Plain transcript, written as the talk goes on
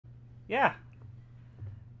Yeah.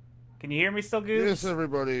 Can you hear me still, Goobz? Yes,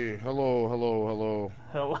 everybody. Hello, hello, hello.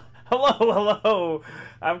 Hello, hello, hello.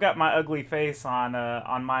 I've got my ugly face on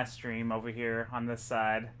my stream over here on this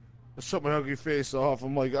side. I shut my ugly face off.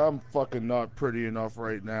 I'm like, I'm fucking not pretty enough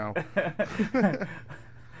right now.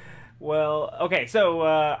 Well, okay, so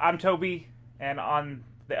I'm Toby, and on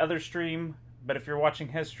the other stream, but if you're watching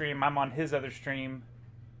his stream, I'm on his other stream.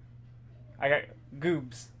 I got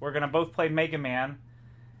Goobz. We're gonna both play Mega Man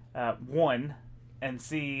 1 and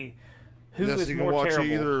see who Yes, is you can more watch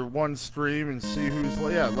terrible. either one stream and see who's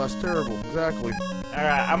less terrible. Exactly. All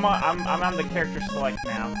right, I'm on the character select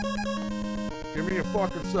now. Give me a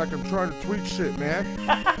fucking second. I'm trying to tweak shit, man.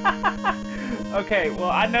 Okay, well,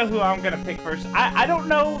 I know who I'm gonna pick first. I don't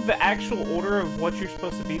know the actual order of what you're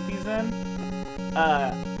supposed to beat these in.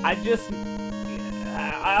 I'll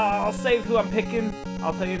save who I'm picking.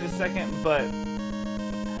 I'll tell you in a second, but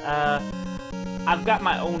I've got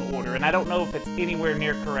my own order, and I don't know if it's anywhere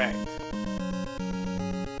near correct.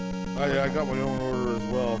 I got my own order as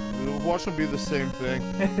well. Watch them be the same thing.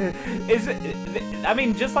 Is it? I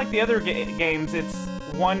mean, just like the other games, it's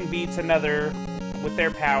one beats another with their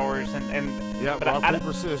powers, and Yeah, but rock,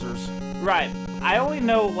 paper, scissors. Right. I only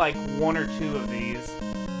know like one or two of these.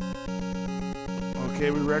 Okay,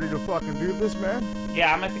 we ready to fucking do this, man?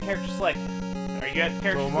 Yeah, I'm at the character select. Are you at the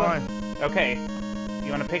character So am select? I. Okay. You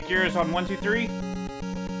want to pick yours on 1, 2, 3? Three,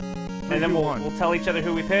 And then two, we'll one. tell each other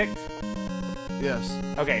who we picked. Yes.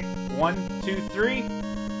 Okay. 1, 2, 3.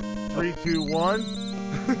 3, 2, 1.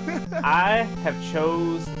 I have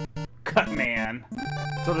chose Cutman.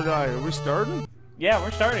 So did I. Are we starting? Yeah,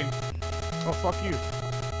 we're starting. Oh, fuck you.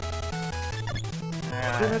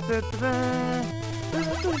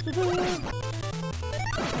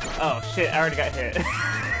 Oh shit! I already got hit.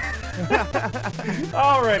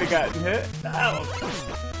 Already got hit. Oh.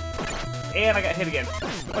 And I got hit again.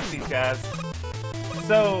 Fuck these guys.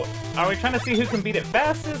 So, are we trying to see who can beat it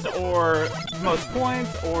fastest, or most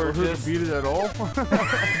points, or Who just... can beat it at all?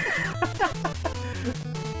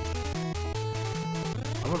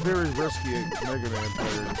 I'm a very risky Mega Man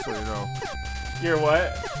player, just so you know. You're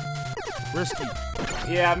what? Risky.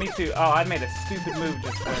 Yeah, me too. Oh, I made a stupid move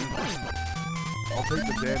just then. I'll take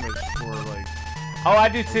the damage for like. Oh, I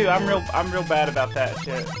do too. I'm real bad about that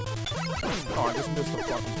shit. Oh, I just missed the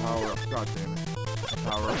fucking power up. God damn it.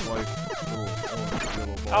 Power up like little orange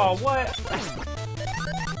yellow balls. Oh, what?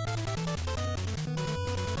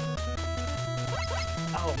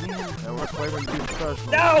 Oh man. Yeah, we're claiming to be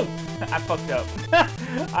professional. No! I fucked up.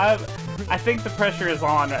 I think the pressure is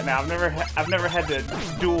on right now. I've never had to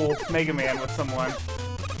duel Mega Man with someone.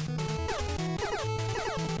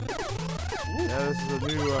 Yeah, this is a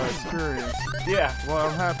new experience. Yeah. Well,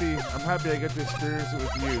 I'm happy I get to experience it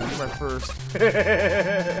with you. You're my first.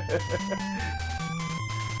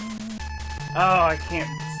 Oh, I can't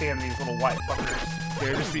stand these little white fuckers.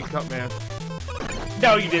 Okay, I just beat Cutman.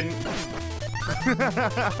 No, you didn't.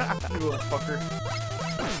 You little fucker.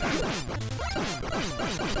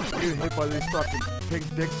 You're hit by these fucking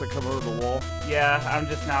pink dicks that come out of the wall. Yeah, I'm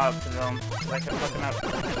just now up to them. I can fucking up.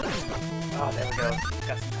 Oh, there we go.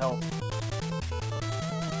 Got some help.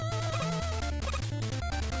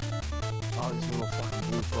 Oh, these little fucking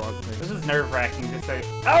blue frog things. This is nerve-wracking to say.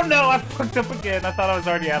 Oh no, I fucked up again. I thought I was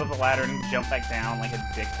already out of the ladder and jumped back down like a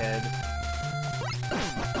dickhead.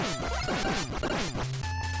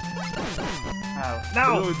 Oh, no!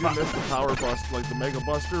 I really do miss the power bust, like the Mega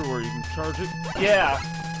Buster, where you can charge it. Yeah.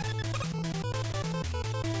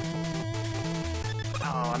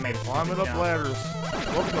 Oh, I made a Climbing stupid up jump. ladders.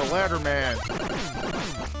 Welcome to Ladder Man.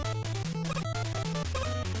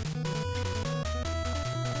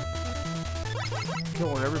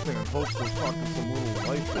 Killing everything in hopes there's fucking some little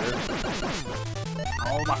life there.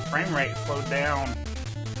 Oh, my frame rate slowed down.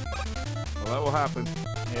 Well, that will happen.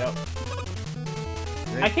 Yep.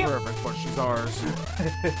 It I ain't can't- perfect, but she's ours.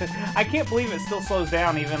 I can't believe it still slows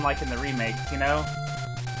down even like in the remakes, you know?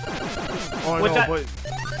 Oh, I Which know, I- but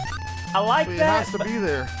I like it that. has to but- be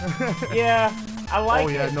there. Yeah, I like Oh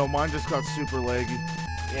yeah, it. no, mine just got super laggy.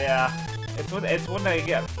 Yeah. It's when they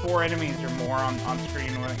get 4 enemies or more on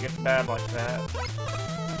screen when it gets bad like that.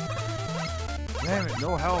 Damn it,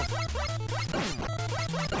 no health.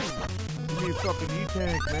 Give me a fucking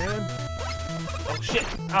E-tank, man. Oh shit!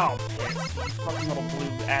 Oh, piss. You fucking little blue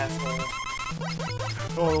asshole.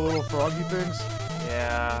 Oh, the little froggy things?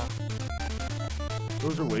 Yeah.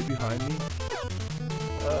 Those are way behind me.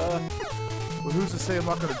 But who's to say I'm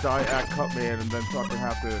not gonna die at Cutman and then fucking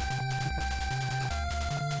have to...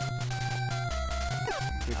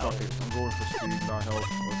 Okay, fuck it. I'm going for speed, not health.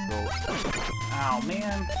 Let's go. Oh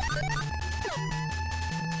man.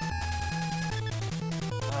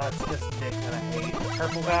 It's this dick that I hate.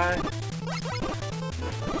 Purple guy.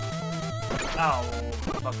 Oh,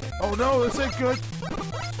 fuck it. Oh no, this ain't good.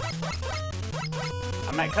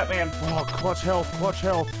 I'm at Cutman. Oh, clutch health, clutch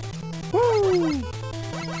health. Woo!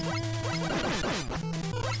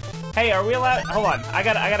 Hey, are we allowed? Hold on, I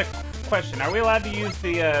got a question. Are we allowed to use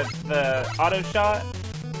the auto shot?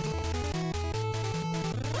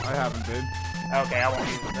 I haven't been. Okay, I won't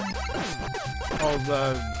use it. Oh,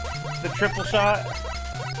 The triple shot.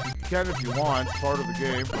 you can if you want. It's part of the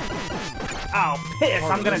game. Oh, piss!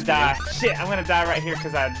 Part I'm of gonna this die. game. Shit, I'm gonna die right here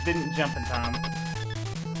because I didn't jump in time.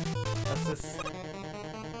 Let's just.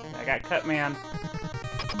 I got Cutman.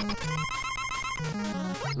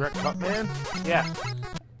 You're at Cutman? Yeah,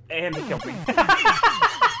 and he killed me.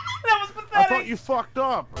 That was pathetic. I thought you fucked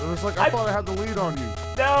up. It was like I thought I had the lead on you.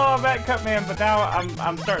 No, I'm at Cutman, but now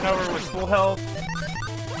I'm starting over with full health.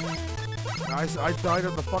 I died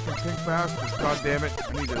of the fucking pink bastards. God damn it!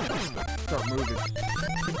 I need to start moving.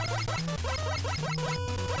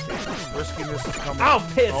 Riskiness is coming. Oh,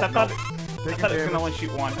 piss! Oh, I thought no. it Taking was damage. gonna only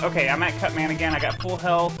shoot one. Okay, I'm at Cutman again. I got full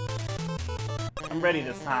health. I'm ready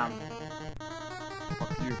this time.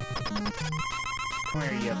 Fuck you. Come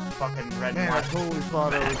here, you fucking red Man, I mark. totally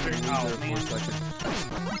thought I was Bastard. gonna Oh, lose there man. for a second.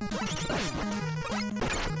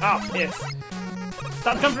 Oh, piss!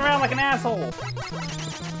 Stop jumping around like an asshole.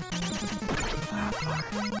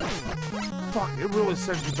 Fuck, it really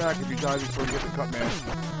sends you back if you die before you get the Cutman.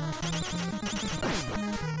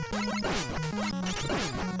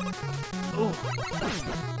 Ooh.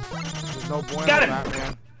 There's no bueno Got in him. that,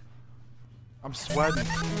 man. I'm sweating.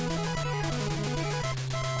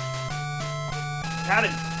 Got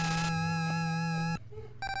it.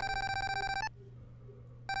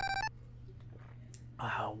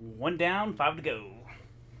 One down, 5 to go.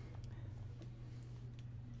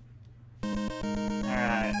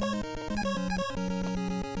 Alright.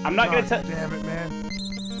 I'm not gonna tell. Damn it, man.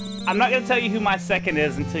 I'm not gonna tell you who my second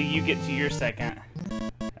is until you get to your second.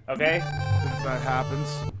 Okay? If that happens.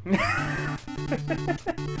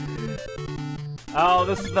 Oh,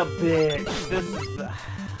 this is the bitch. This is the.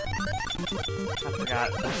 I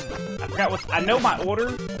forgot what. I know my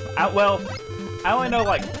order. Well, I only know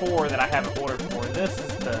like 4 that I haven't ordered for. This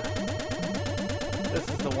is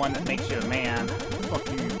the one that makes you a man. Fuck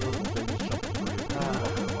you, you little thing. Just jumping through.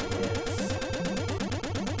 Yes.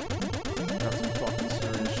 That's some fucking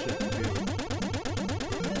serious shit to do.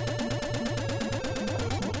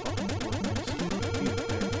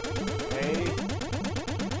 Okay.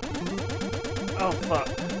 Oh fuck.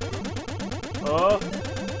 Oh.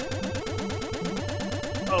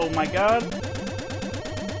 Oh my god.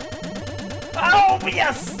 Oh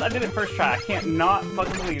yes! I did it first try. I can't not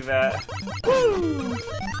fucking believe that. Woo!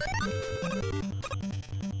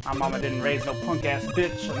 My mama didn't raise no punk ass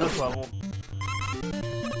bitch on this level.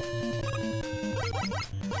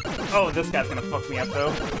 Oh, this guy's gonna fuck me up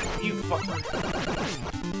though. You fucker.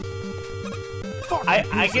 Fuck,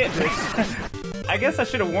 I get. I guess I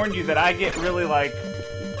should have warned you that I get really like.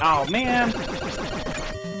 Oh man.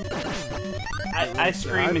 I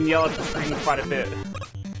scream and yell at the screen quite a bit.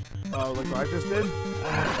 like what I just did?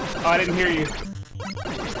 Oh, I didn't hear you.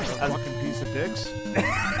 A fucking piece of dicks?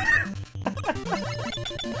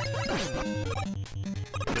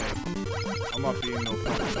 I'm not being no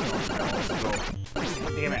fucking drunk now. Let's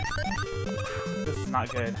go. Damn it. This is not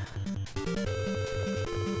good.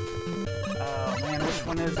 Oh man, which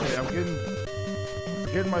one is Hey, it? I'm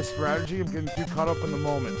getting my strategy. I'm getting too caught up in the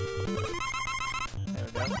moment. There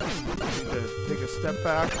we go. I need to take a step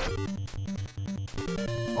back.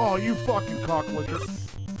 Oh, you fucking cocklicker.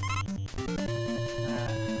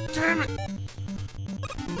 Damn it!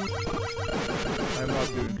 I'm not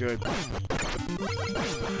doing good.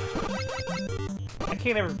 I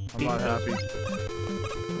can't ever I'm beat not those. happy.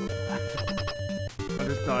 I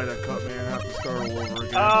just died at cut, man. I have to start all over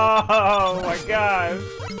again. Oh my gosh.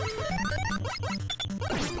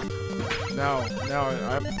 Now I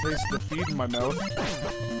have to taste defeat in my mouth.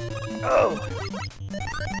 Oh.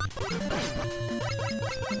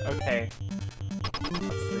 Okay.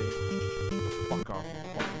 Let's see. Fuck off.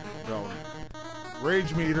 Fucking go.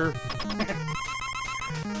 Rage meter.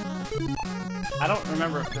 I don't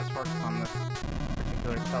remember if this works on this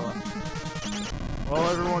particular fella. Well,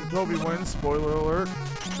 everyone, Toby wins. Spoiler alert.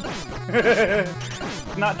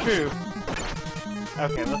 Not true.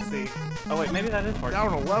 Okay, let's see. Oh wait, maybe that is working.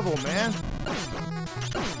 Down a level, man.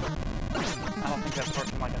 I don't think that's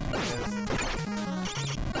working like I think it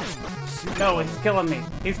is. No, he's killing me.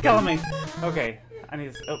 He's killing me. Okay, I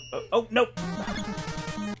need to. Oh, nope.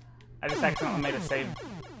 I just accidentally made a save.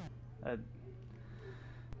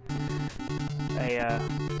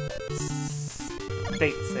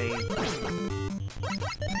 state save.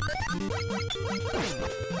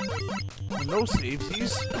 No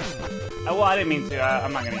savesies. Oh, well, I didn't mean to.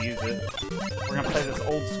 I'm not gonna use it. We're gonna play this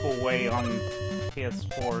old school way on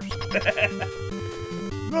PS4s.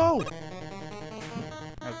 No!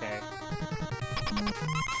 Okay.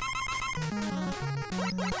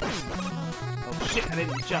 Oh shit, I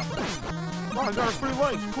didn't jump. Oh, I got a free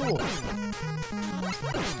life. Cool.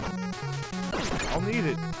 I'll need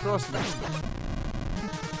it. Trust me.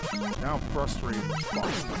 Now I'm frustrated.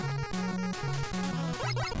 Fuck.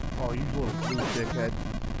 Oh, you little blue dickhead.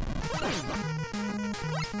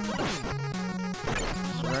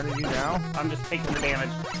 Serenity now? I'm just taking the damage.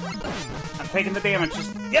 I'm taking the damage.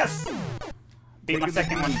 Just yes. Beat my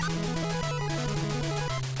second one.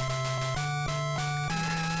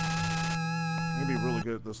 I'm gonna be really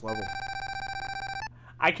good at this level.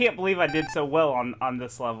 I can't believe I did so well on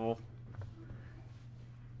this level.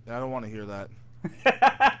 I don't want to hear that.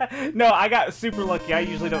 No, I got super lucky. I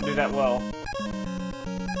usually don't do that well.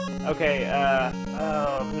 Okay, oh,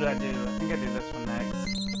 who did I do? I think I do this one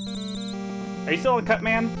next. Are you still in Cut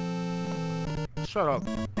Man? Shut up.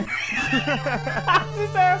 I'm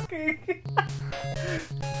just asking.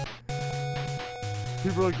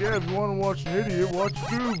 People are like, yeah, if you want to watch an idiot, watch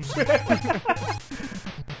Goobz.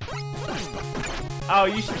 Oh,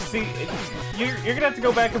 you should see. You're gonna have to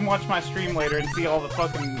go back and watch my stream later and see all the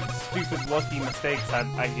fucking stupid lucky mistakes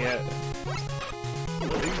I get. You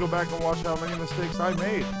can go back and watch how many mistakes I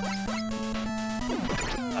made.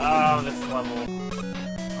 Oh, this level.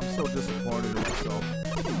 I'm so disappointed in myself.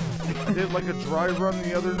 I did like a dry run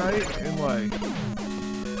the other night and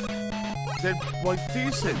did like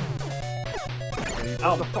decent. And you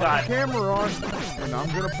put the fucking camera on, and I'm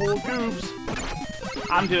gonna pull Goobz.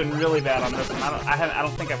 I'm doing really bad on this one. I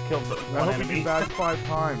don't think I've killed the one I hope enemy. you do bad 5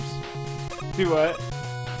 times. Do what?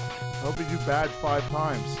 I hope you do bad 5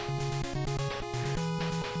 times.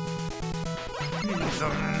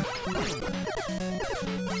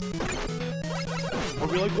 Or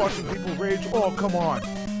we like watching people rage. Oh, come on.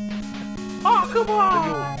 Oh, come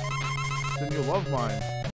on! Then you'll love mine.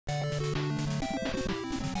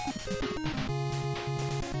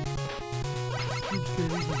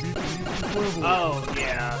 Oh,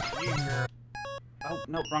 yeah. Oh,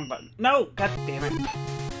 no, wrong button. No! God damn it.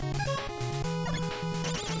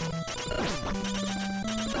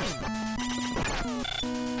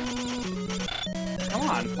 Come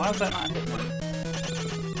on, why was that not hitting me?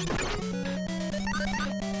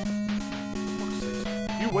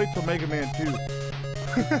 You wait till Mega Man 2.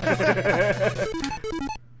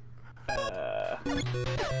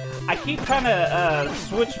 I keep trying to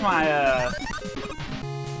switch my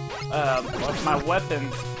my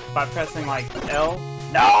weapons by pressing like L.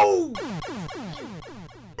 No!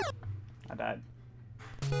 I died.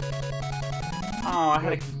 Oh, I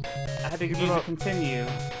had to use a continue.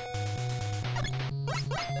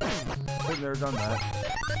 Been there, done that.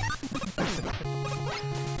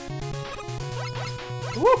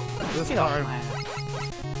 Woo! This Get off time. my ass.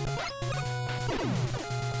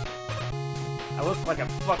 I look like a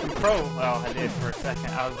fucking pro. Well, I did for a second.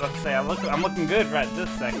 I was about to say I'm looking good right this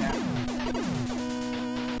second.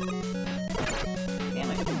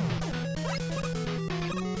 Damn it!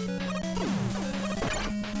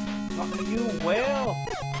 Fuck you, whale!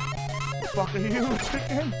 Fuck are you,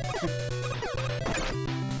 chicken?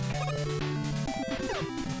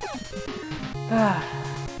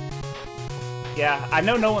 Yeah, I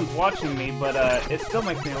know no one's watching me, but it still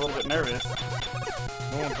makes me a little bit nervous.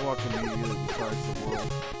 No one's watching me either besides the world.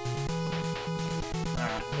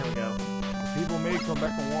 Alright, here we go. People may come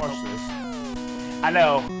back and watch this. I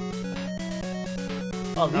know.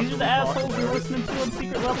 Oh, That's these are what the we talked assholes you're about. listening to on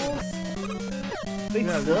secret levels? They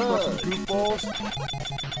Yeah, these fucking suck. goofballs.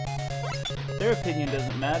 Their opinion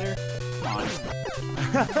doesn't matter. Come on.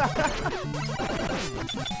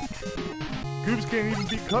 Goobz can't even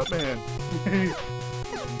beat Cutman.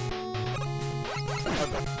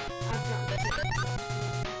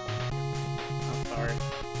 I'm sorry.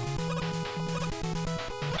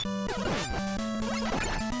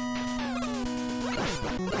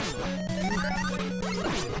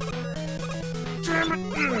 Damn it!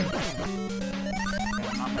 Okay,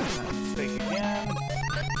 I'm not making that mistake again.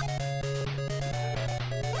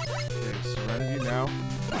 Okay, serenity now.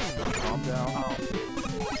 Calm down. Oh.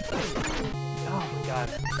 Oh my god.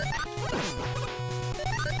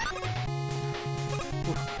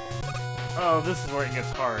 Oh, this is where it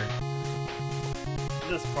gets hard.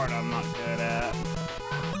 This part I'm not good at.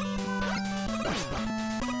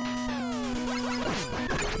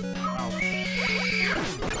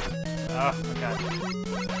 Oh my god.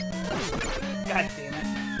 God damn it.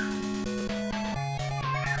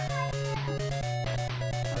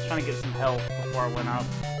 trying to get some health before I went up.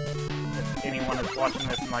 If anyone is watching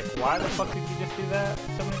this and like, why the fuck did you just do that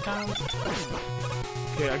so many times?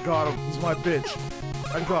 Okay, I got him. He's my bitch.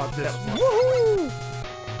 I got this. Woohoo!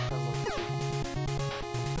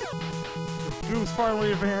 Goobz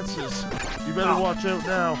finally advances. You better watch out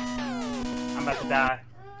now. I'm about to die.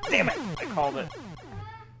 Damn it! I called it.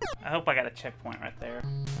 I hope I got a checkpoint right there.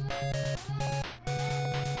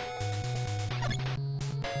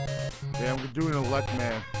 Yeah, I'm doing Elect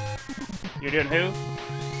Man. You're doing who?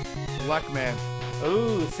 Elect Man.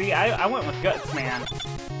 Ooh, see, I went with Guts Man.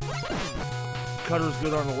 Cutter's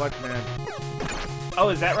good on Elect Man. Oh,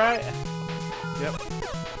 is that right? Yep.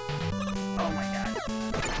 Oh my god.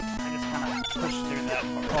 I just kind of pushed through that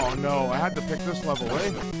part. Oh no, I had to pick this level,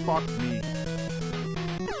 eh? Fuck me.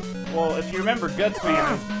 Well, if you remember, Guts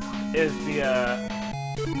Man is the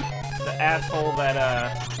asshole that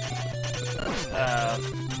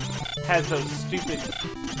has those stupid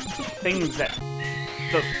things that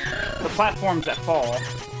the platforms that fall.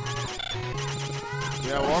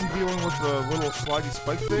 Yeah, well, I'm dealing with the little slidey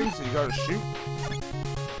spike things that you gotta shoot.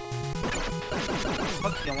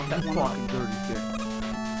 Fuck, you don't want that one Fucking up. dirty thing.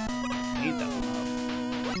 Need that one up.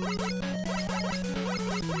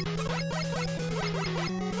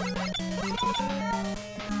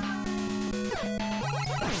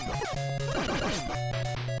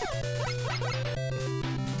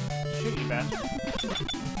 Shoot, you bastard.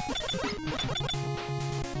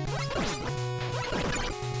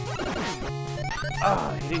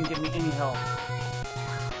 Oh, he didn't give me any help.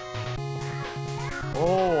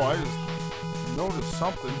 Oh, I just noticed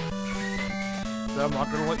something that I'm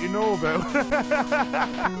not gonna let you know about.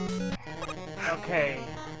 Okay,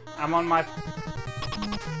 I'm on my...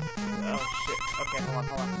 Oh, shit. Okay, hold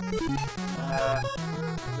on.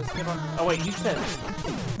 Let's get on... Oh, wait, you said...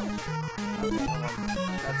 Okay, hold on.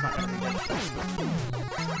 That's not gonna be good.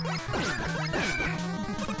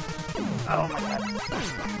 Oh, my god.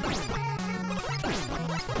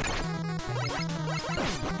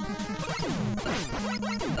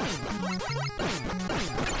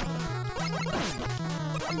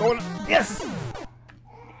 I'm going... Yes!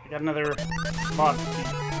 I got another boss.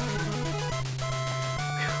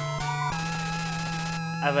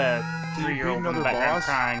 I have a 3-year-old in the another background boss?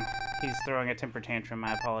 crying. He's throwing a temper tantrum.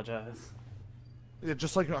 I apologize. Yeah,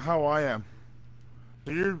 just like how I am.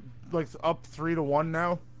 So you're like up 3-1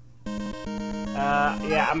 now?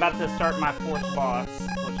 Yeah, I'm about to start my 4th boss,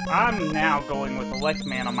 which I'm now going with Elect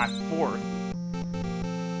Man on my 4th.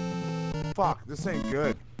 Fuck, this ain't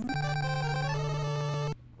good.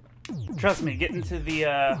 Trust me, getting to the,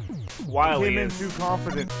 I Wily came in is... too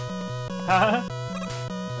confident. Huh?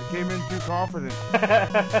 I came in too confident.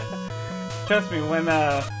 Trust me, when,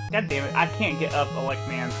 God damn it, I can't get up Elect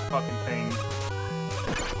Man's fucking thing.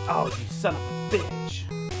 Oh, you son of a bitch.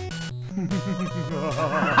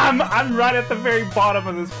 I'm right at the very bottom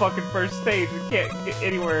of this fucking first stage and can't get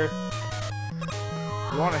anywhere.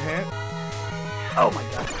 You want a hint? Oh my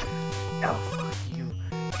god. Oh, fuck you.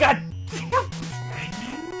 God damn.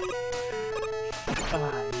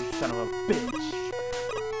 Ah, you son of a bitch.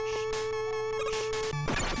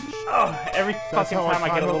 Oh, every fucking how I time I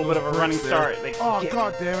get a climb up little bit of a those running bricks there. start, they Oh, get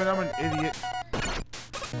god damn it, I'm an idiot.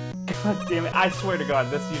 God damn it, I swear to god,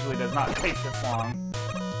 this usually does not take this long.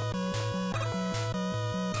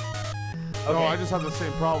 Okay. No, I just had the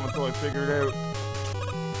same problem until I figured out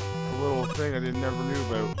a little thing I never knew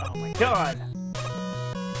about. Oh my god!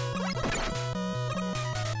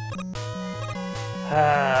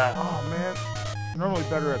 Oh man, I'm normally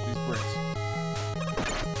better at these bricks.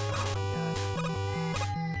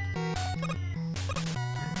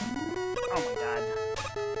 Oh my god.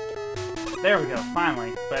 There we go,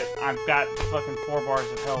 finally. But I've got fucking 4 bars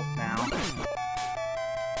of health now.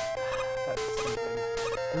 That's stupid.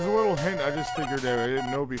 There's a little hint I just figured out I didn't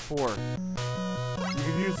know before. You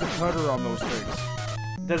can use the cutter on those things.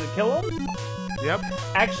 Does it kill him? Yep.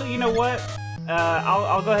 Actually, you know what?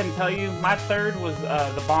 I'll go ahead and tell you. My 3rd was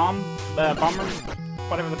the bomber,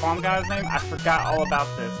 whatever the bomb guy's name. I forgot all about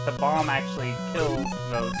this. The bomb actually kills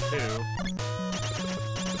those too.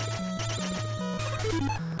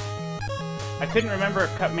 I couldn't remember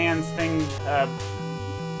if Cutman's thing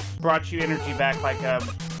brought you energy back like a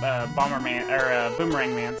Bomberman or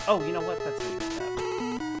Boomerang Man's. Oh, you know what? That's good stuff.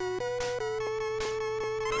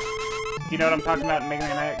 You know what I'm talking about in Mega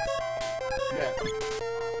Man X? Yeah.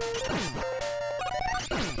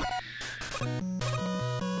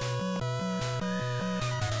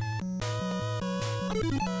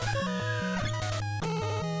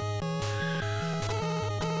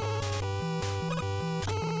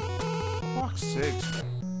 Fuck's sakes.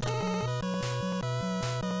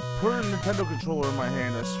 Put a Nintendo controller in my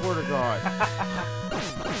hand, I swear to God.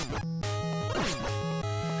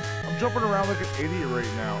 I'm jumping around like an idiot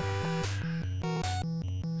right now.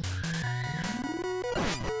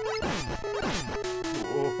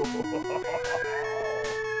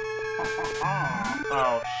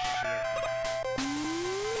 Oh, shit.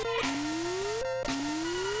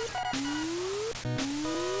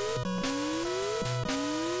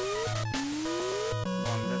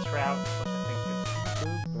 On this route, which I think is...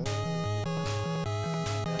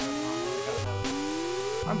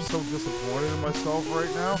 I'm so disappointed in myself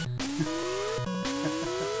right now.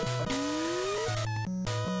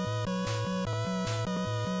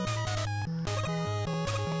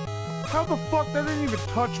 How the fuck? That didn't even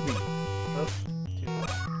touch me. Oops, too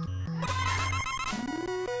much.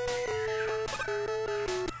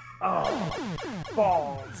 Oh,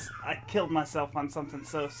 balls. I killed myself on something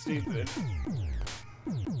so stupid. That's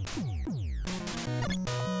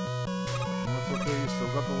okay, you still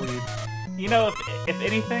got the lead. You know, if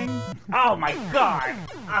anything... Oh my god!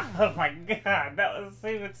 Oh my god, that was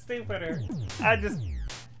even stupider. I just...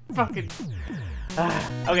 fucking...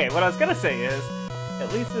 Okay, what I was gonna say is...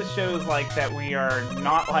 At least this shows, like, that we are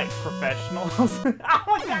not, like, professionals. Oh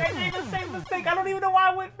my god, I made the same mistake! I don't even know why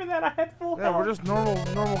I went for that! I had full health! Yeah, we're just normal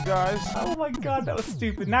guys. Oh my god, that was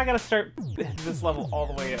stupid. Now I gotta start this level all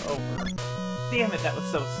the way over. Damn it, that was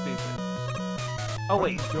so stupid. Oh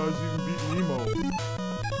wait. These guys even beat Nemo.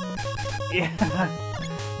 Yeah.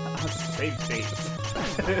 Save states.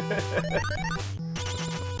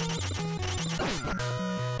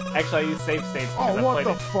 Actually, I use save states because Oh, what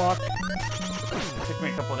the fuck? It took me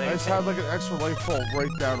a couple days. I just had like an extra life fall right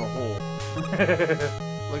down a hole.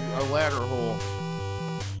 Like a ladder hole.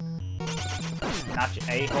 Not your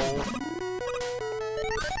a-hole.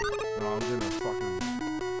 No, I'm gonna fucking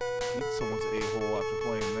eat someone's a-hole after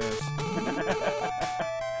playing this.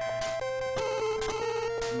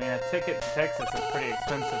 Man, a ticket to Texas is pretty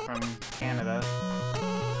expensive from Canada.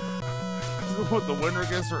 What, the winner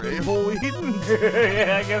gets their a-hole eaten?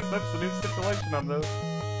 Yeah, I guess that's the new stipulation on those.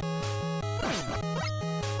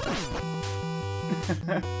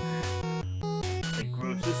 The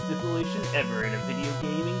grossest stipulation ever in a video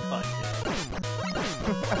gaming contest.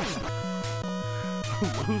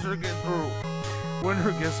 Loser gets their...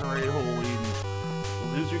 Winner gets their a-hole eaten.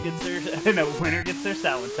 Loser gets their... No, winner gets their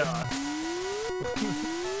salad toss.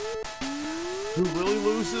 Who really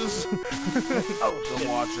loses? Oh, the shit.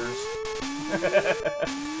 watchers.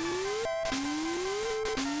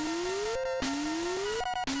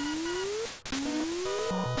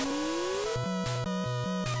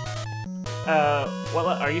 Well,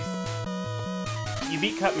 are you... You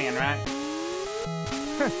beat Cutman, right?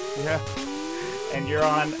 Yeah. And you're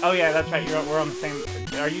on... Oh, yeah, that's right. We're on the same...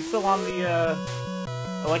 Are you still on the, Yep.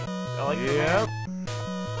 Okay.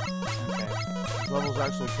 Okay. This level's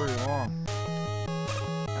actually pretty long.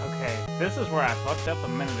 Okay. This is where I fucked up a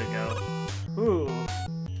minute ago. Ooh.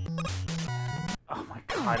 Oh, my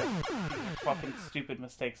God. Fucking stupid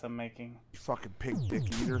mistakes I'm making. You fucking pig dick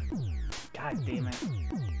eater. God damn it.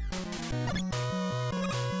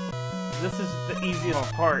 This is the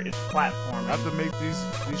easiest part, it's platforming. I have to make these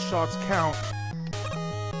shots count.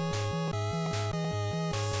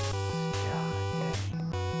 God dang.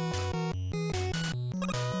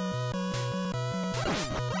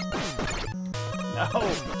 No!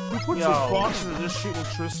 Who puts Yo. these boxes that just shoot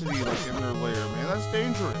electricity like in their lair, man? That's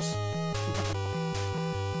dangerous.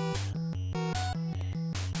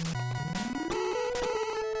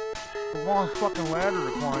 It's a long fucking ladder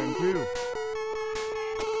to climb too.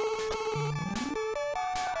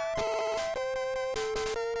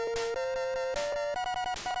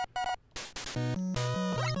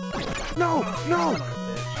 No! No!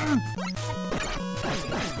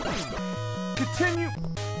 Continue!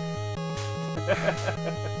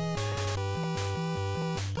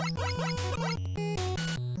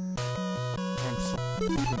 I'm so...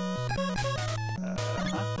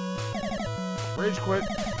 Rage quit.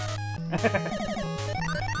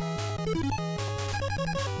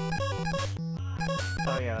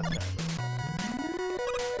 Oh yeah, that's right.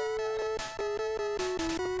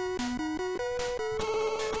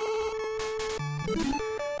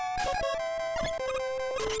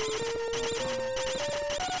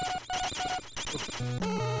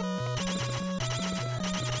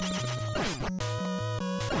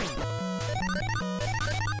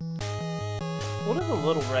 What do the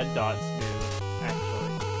little red dots do, actually?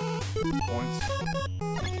 Points.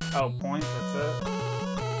 Oh, points, that's it?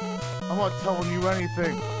 I'm not telling you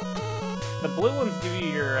anything. The blue ones give you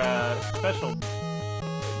your, special,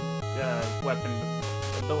 weapon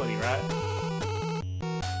ability, right?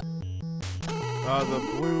 The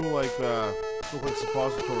blue, like, look like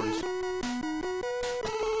suppositories.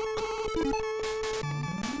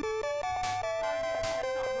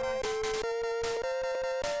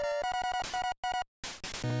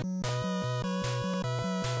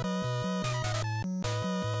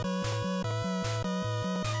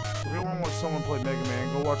 If you want to watch someone play Mega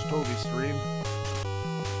Man, go watch Toby stream.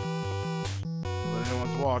 But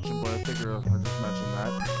anyone's watching, but I figure I just mentioned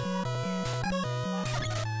that.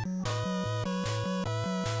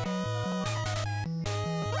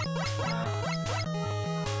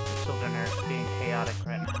 Children are being chaotic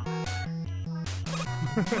right now.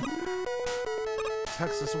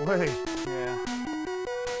 Texas way. Yeah.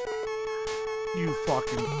 You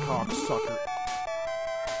fucking cocksucker.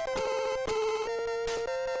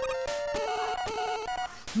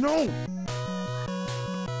 No!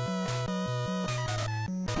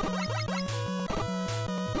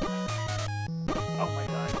 Oh my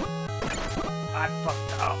god. I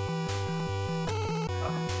fucked up.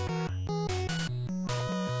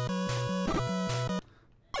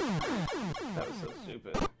 That was so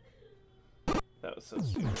stupid. That was so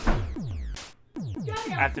stupid. I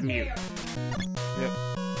have to mute. Yep.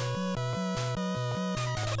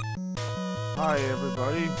 Hi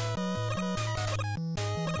everybody.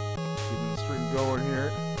 Keeping the stream going here.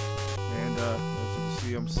 And as you can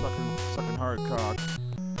see, I'm sucking hard cock.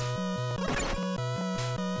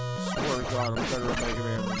 Swear to God, I'm better at Mega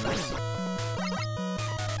Man than this.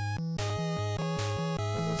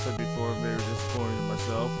 As I said before, I'm very disappointed in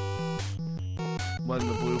myself. Letting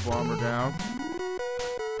the blue bomber down.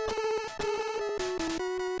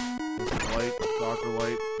 Light, Dr.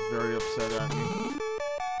 Light, is very upset at me.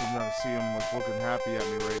 Even though I see him like looking happy at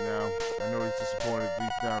me right now. I know he's disappointed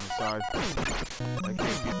deep down inside. I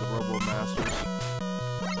can't beat the Robo Masters.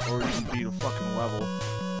 Or even beat a fucking level.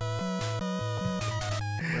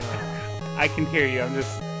 I can hear you. I'm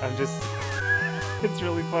just it's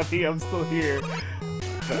really funny. I'm still here.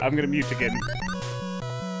 But I'm gonna mute again.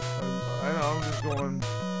 I know, I'm just going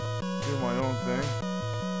do my own thing.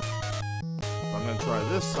 I'm gonna try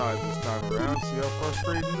this side this time around, see how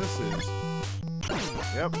frustrating this is.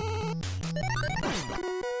 Yep.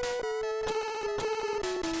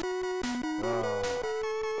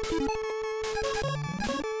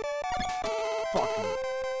 Fucking.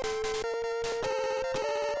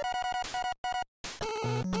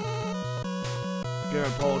 Again, I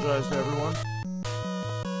apologize to everyone.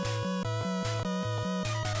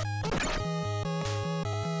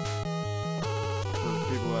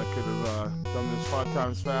 I could have done this 5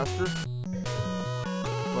 times faster,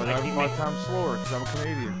 but I'm 5 times slower because I'm a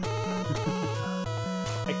Canadian.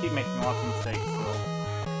 I keep making lots of mistakes, so...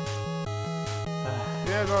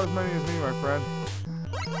 Yeah, not as many as me, my friend.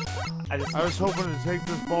 I was hoping to take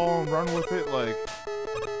this ball and run with it like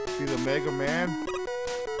be the Mega Man,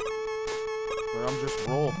 but I'm just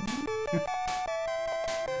roll.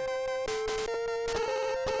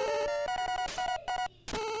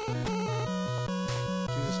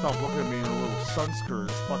 Stop looking at me in a little sunskirt.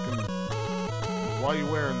 It's fucking... Why are you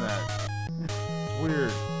wearing that? It's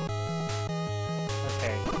weird.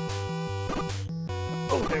 Okay.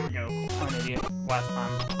 Oh, there we go. I'm an idiot. Last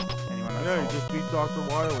time. Anyone else? Yeah, you just beat Dr.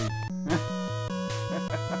 Wily.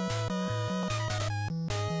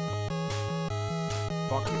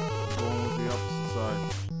 Fuck it. I'm going with the opposite side.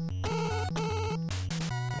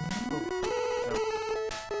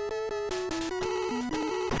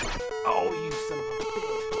 Oh, you son of a bitch.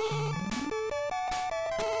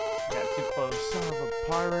 Got too close. Son of a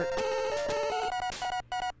pirate.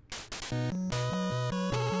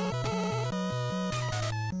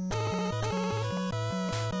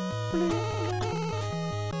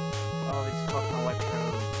 Oh, these fucking electro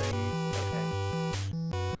things. Okay.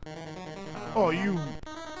 Oh, you...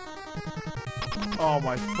 Oh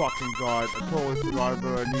my fucking god. I totally forgot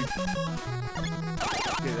about it. I need...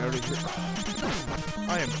 Get out of here.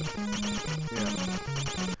 I am... Yeah.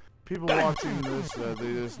 People watching this,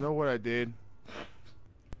 they just know what I did.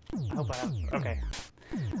 I hope I have... Okay.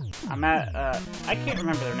 I'm at, I can't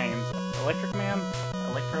remember their names. Electric Man?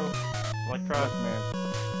 Electro Man.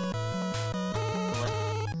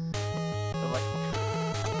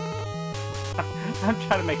 I'm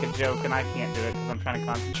trying to make a joke and I can't do it because I'm trying to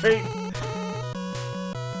concentrate.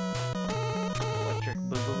 Electric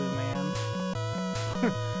Boogaloo Man.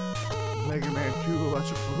 Mega Man 2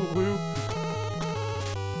 Electric Boogaloo.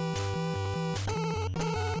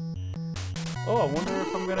 Oh, I wonder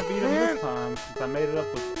if I'm gonna beat him this time, since I made it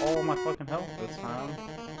up with all my fucking health this time.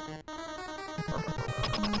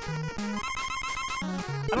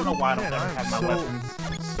 I don't know why I don't ever have my weapons.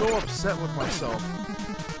 So upset with myself.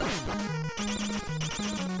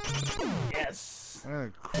 Yes!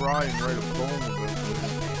 I'm crying right a bone about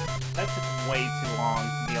this. That took way too long,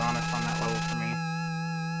 to be honest, on that level for me.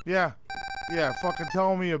 Yeah. Yeah, fucking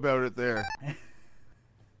tell me about it there.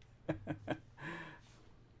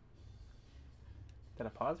 Did I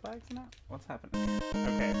pause by accident? What's happening?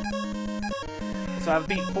 Okay. So I've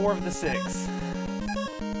beat 4 of the 6.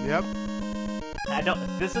 Yep.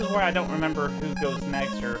 This is where I don't remember who goes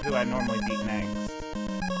next or who I normally beat next.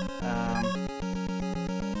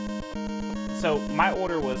 So my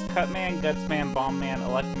order was Cutman, Gutsman, Bombman,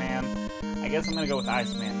 Electman. I guess I'm gonna go with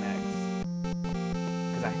Iceman next.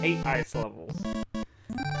 Because I hate ice levels.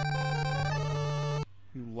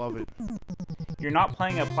 You love it. You're not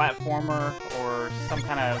playing a platformer or some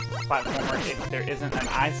kind of platformer if there isn't an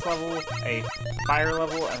ice level, a fire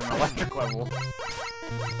level, and an electric level.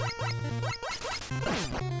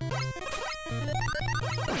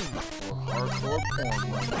 Or hardcore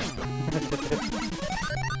porn level.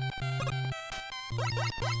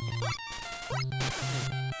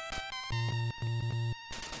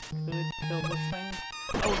 Could kill this thing.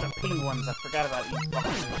 Oh, the penguins! I forgot about these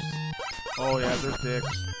fuckers. Oh yeah, they're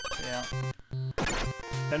dicks. Yeah.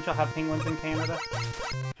 Don't y'all have penguins in Canada?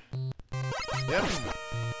 Yep.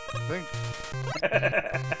 I think.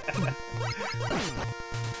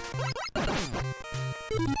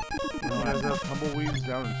 You guys have tumbleweeds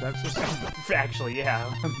down in Texas? Actually, yeah.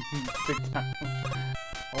 Big time.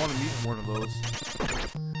 I want to meet one of those.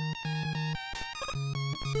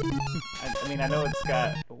 I mean, I know it's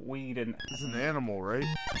got weed and... It's an animal, right?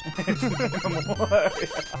 It's an animal.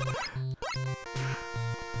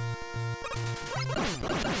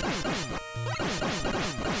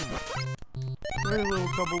 Hey, little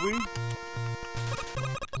tumbleweed.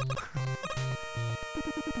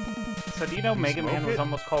 So do you know Mega Man was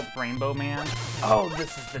almost called Rainbow Man? Oh,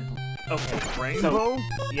 this is the... Okay. Rainbow? So,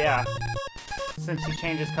 yeah. Since he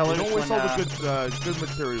changes colors You don't waste all when, the good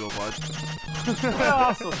material, bud. well,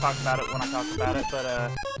 I'll still talk about it when I talk about it, but,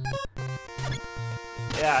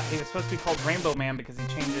 yeah, he was supposed to be called Rainbow Man because he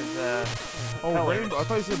changes, colors. Rainbow. I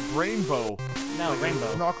thought you said Rainbow. No, like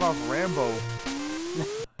Rainbow. Knock off Rambo.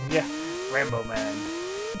 Yeah, Rainbow Man.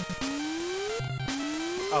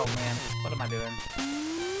 Oh, man. What am I doing?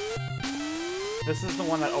 This is the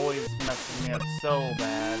one that always messes me up so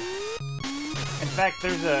bad. In fact,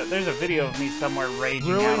 there's a video of me somewhere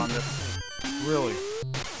raging out on this. Really?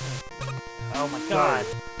 Oh my god.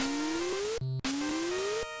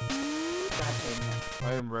 God damn it.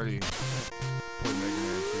 I am ready for Mega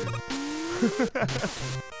Man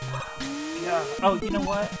 2. Yeah. Oh, you know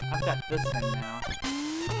what? I've got this thing now.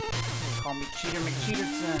 Call me Cheater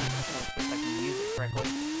McCheaterson. If I can use it correctly.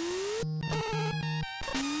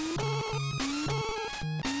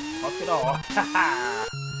 Fuck it all. Haha.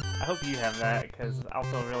 I hope you have that, because I'll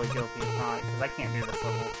feel really guilty if not, because I can't do this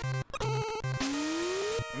level.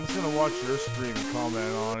 I'm just gonna watch your stream and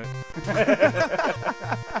comment on it.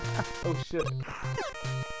 Oh shit.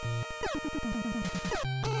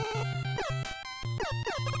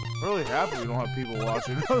 I'm really happy we don't have people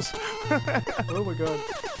watching us. Oh my god.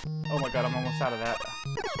 Oh my god, I'm almost out of that.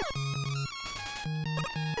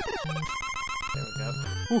 There we go.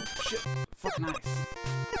 Ooh, shit. Fucking ice.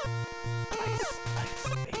 Ice,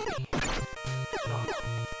 baby. Oh.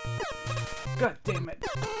 God damn it.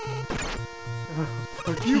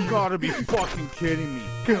 You gotta be fucking kidding me.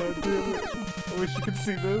 God damn it. I wish you could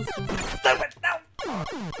see this. Stupid! No!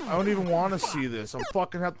 I don't even want to see this. I'll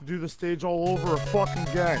fucking have to do the stage all over fucking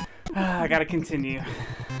again. I gotta continue.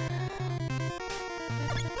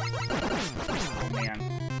 Oh man.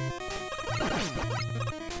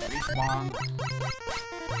 Respawn.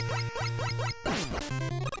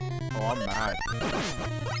 Oh, I'm mad.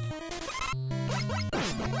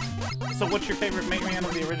 So what's your favorite Mega Man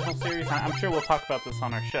of the original series? I'm sure we'll talk about this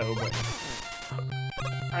on our show, but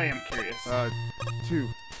I am curious. 2.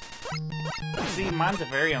 See, mine's a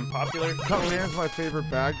very unpopular choice. Cutman's my favorite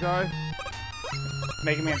bad guy.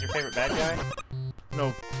 Mega Man's your favorite bad guy?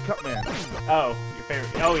 No, Cutman. Oh, your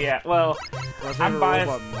favorite. Oh yeah. Well, My favorite I'm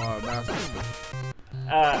biased. robot master.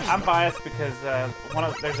 I'm biased because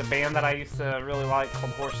there's a band that I used to really like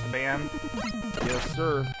called Horse the Band, Yes,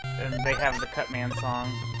 sir. and they have the Cutman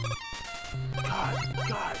song.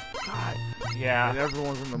 God. Yeah. And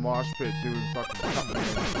everyone's in the mosh pit doing fucking Cutman.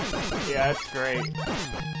 Yeah, it's great.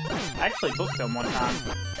 I actually booked them one time,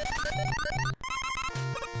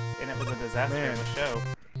 and it was a disaster Man. of a show.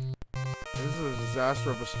 This is a disaster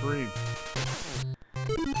of a stream.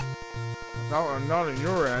 Not on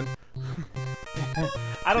your end.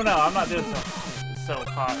 I don't know. I'm not doing so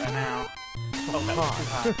hot right now. Oh, that was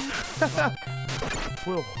too hot.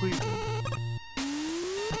 Will Wheaton.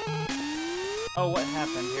 Oh, what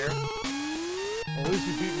happened here? Well, at least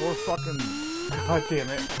you beat more fucking... God damn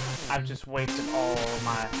it. I've just wasted all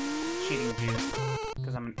my cheating juice.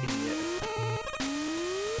 Because I'm an idiot.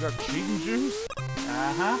 You got cheating juice?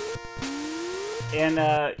 Uh-huh. And,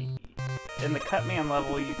 in the Cutman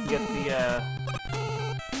level, you can get the,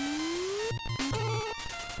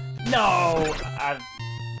 No!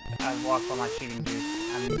 I've lost all my cheating juice.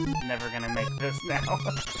 I'm never gonna make this now.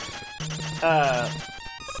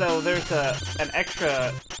 So there's an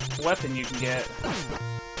extra weapon you can get.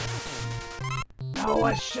 No,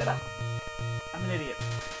 I should have. I'm an idiot.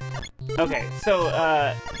 Okay, so,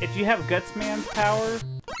 if you have Gutsman's power,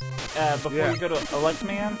 before you go to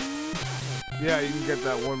Electman... Yeah, you can get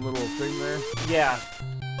that one little thing there. Yeah.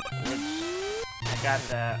 Which, I got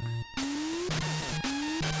that.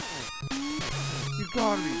 You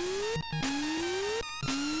gotta be...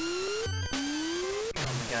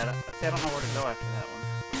 Oh my god. See, I don't know where to go after that one.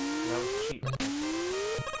 That was cheap.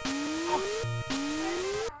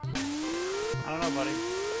 I don't know, buddy.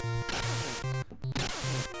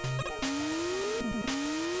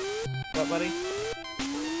 What, buddy?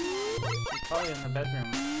 He's probably in the bedroom.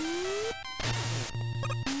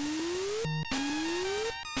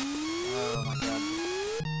 Oh my god.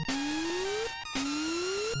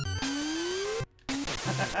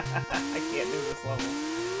 I can't do this level.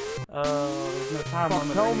 Oh, there's no time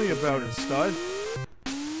limit. Tell me about it, stud.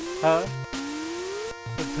 Huh?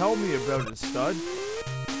 Tell me about it, stud.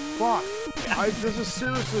 Fuck. This is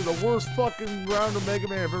seriously the worst fucking round of Mega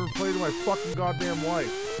Man I've ever played in my fucking goddamn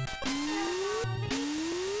life.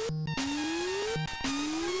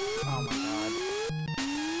 Oh my god.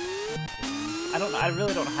 I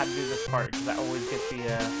really don't know how to do this part because I always get the,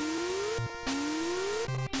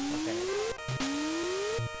 Okay.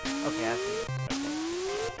 Okay, I see it. Okay.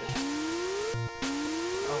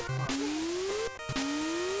 Oh, fuck.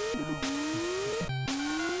 No.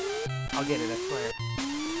 I'll get it, I swear.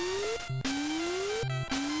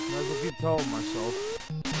 Might as well keep telling myself.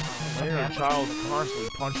 My inner child is constantly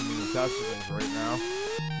punching me in the testicles right now.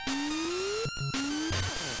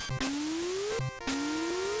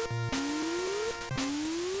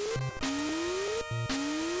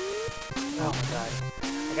 Oh my god.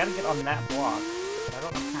 I gotta get on that block, but I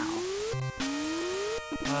don't know how.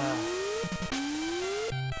 I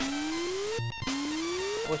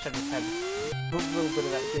wish I just had a little bit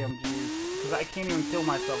of that damn juice. Because I can't even kill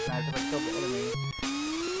myself now because I killed the enemy.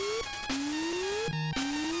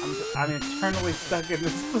 I'm eternally stuck in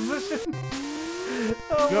this position.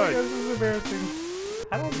 Oh my god, this is embarrassing.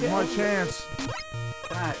 How do I get my chance.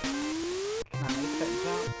 Can I make that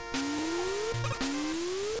jump?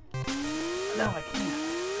 No, I can't.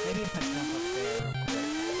 Maybe if I jump up there real quick.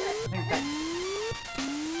 I think that...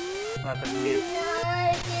 I'll have to mute.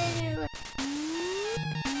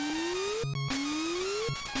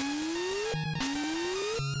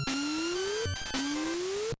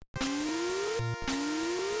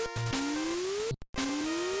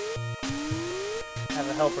 I have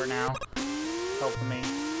a helper now. Helping me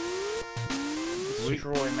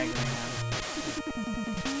destroy Mega Man.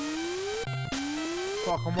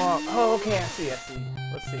 Fuck him up. Oh, okay, I see.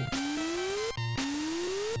 Let's see.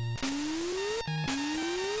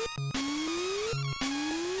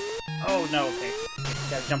 Oh, no, okay.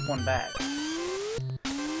 Gotta jump one back.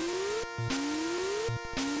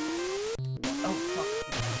 Oh, fuck.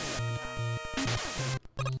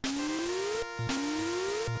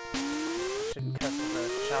 I shouldn't cuss with a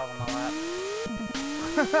child on my lap.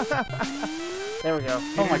 There we go.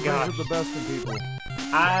 Oh my gosh. The best in people.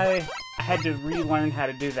 I had to relearn how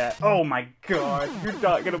to do that. Oh my god, you're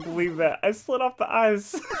not gonna believe that. I slid off the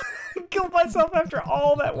ice. Killed myself after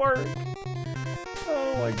all that work.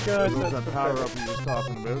 Oh my gosh. That's that power up you was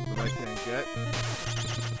talking about that I can't get.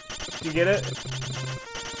 Did you get it?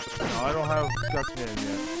 No, I don't have Gutsman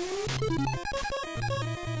yet.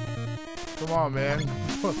 Come on, man.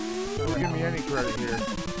 Don't give me any credit here.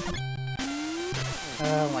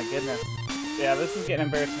 Oh my goodness. Yeah, this is getting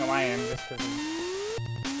embarrassing on my end just because of...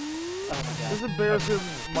 Oh my god. This is embarrassing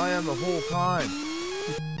my end the whole time.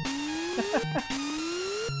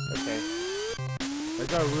 Okay. That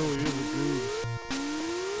guy really is a Goobz.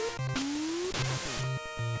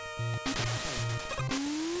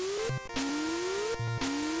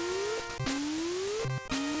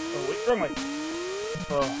 Oh, wait, wrong way.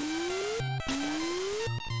 Oh.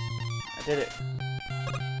 I did it.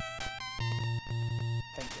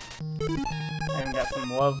 Thank you. I even got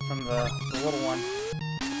some love from the little one.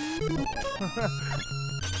 Okay.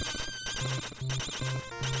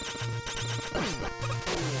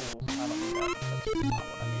 I don't need that. That's not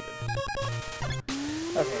what I needed.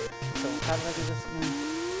 Okay, so how did I do this again?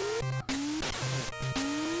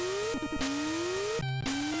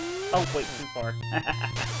 Oh, wait, too far.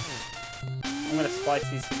 I'm gonna splice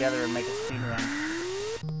these together and make a speed run.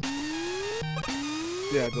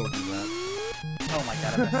 Yeah, don't do that. Oh my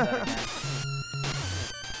god, I messed that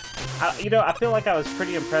again. You know, I feel like I was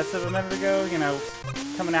pretty impressive a minute ago, you know,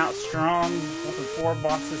 coming out strong, whooping 4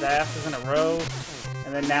 bosses' asses in a row,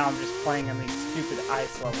 and then now I'm just playing in these stupid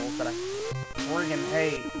ice levels that I friggin'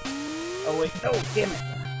 hate. Oh wait, no, damn it!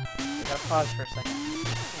 I gotta pause for a second.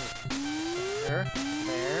 There.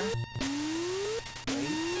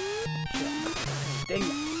 Wait. Shit. Dang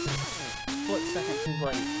it. Split second too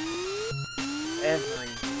late. Every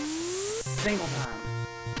single time.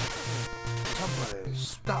 Somebody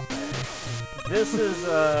stop me. This is,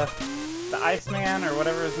 the Iceman, or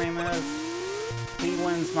whatever his name is. He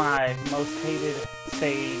wins my most hated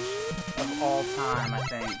stage of all time, I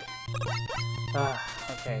think.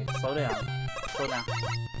 Okay, slow down. Slow down.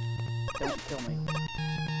 Don't kill me.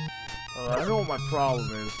 Oh, I know what my problem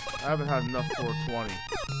is. I haven't had enough 420.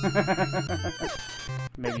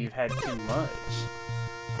 Maybe you've had too much.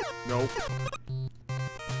 Nope.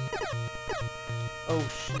 Oh,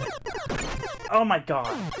 shit. Oh my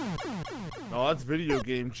god. Oh, that's video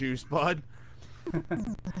game juice, bud.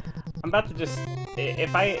 I'm about to just...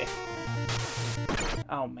 If I...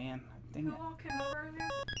 Oh, man. Dang it.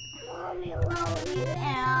 Mommy, roll you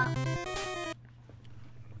out.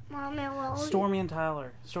 Mommy, roll you. Stormy and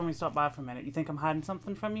Tyler. Stormy, stop by for a minute. You think I'm hiding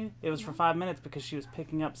something from you? It was for 5 minutes because she was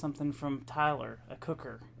picking up something from Tyler, a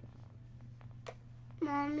cooker.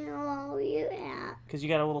 Mommy, roll you out. Because you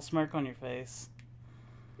got a little smirk on your face.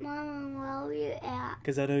 Mommy, roll you out.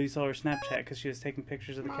 Because I know you saw her Snapchat because she was taking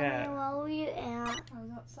pictures of the cat. Mommy, roll you out. I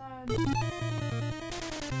was outside.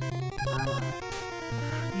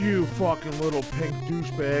 You fucking little pink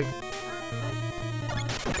douchebag.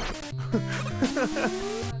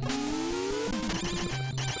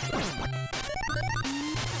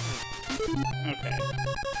 Okay.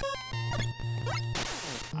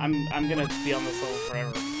 I'm gonna be on this level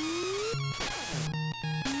forever.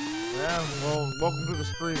 Yeah, well, welcome to the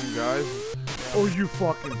stream, guys. Oh, you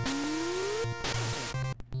fucking...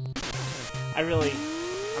 I'm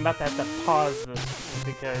about to have to pause this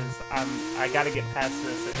because I gotta get past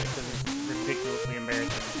this because it's ridiculously embarrassing.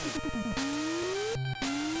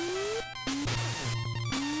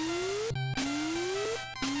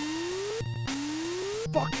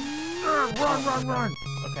 Fucking... run!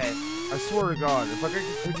 Okay. I swear to God, if I can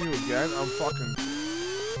continue again, I'm fucking...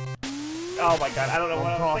 Oh my god, I don't know what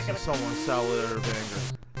I'm I was tossing thinking. someone a salad out of anger.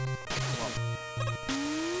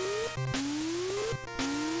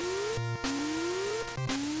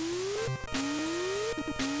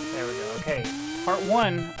 There we go. Okay. Part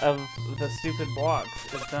 1 of the stupid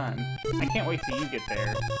blocks is done. I can't wait till you get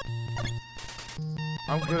there.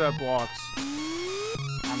 I'm good at blocks.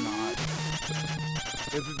 I'm not.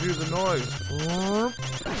 You have to do the noise.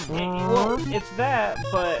 Well, it's that,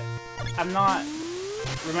 but I'm not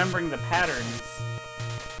remembering the patterns.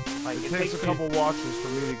 Like, It takes a couple watches for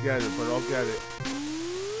me to get it, but I'll get it.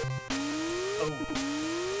 Oh.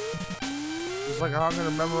 It's like I'm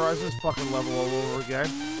gonna memorize this fucking level all over again.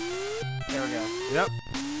 There we go. Yep.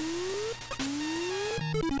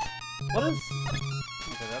 What is...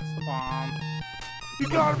 Okay, that's the bomb. You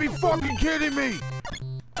gotta be fucking kidding me!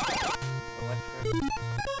 Electric.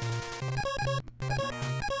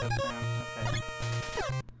 Batman. Okay.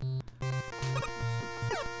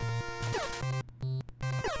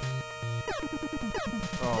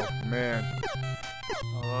 Oh, man.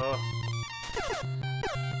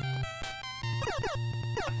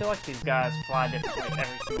 I feel like these guys fly differently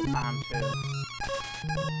every single time, too.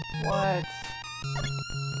 What?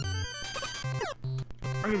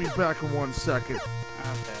 I'm gonna be back in 1 second.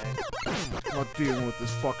 Okay. I'm not dealing with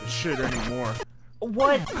this fucking shit anymore.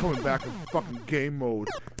 What? I'm coming back in fucking game mode.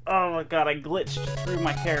 Oh my god, I glitched through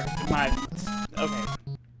my character. Okay.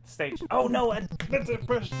 Stage. Oh no, I meant to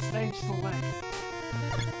push the stage select.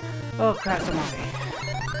 Oh, Christ almighty.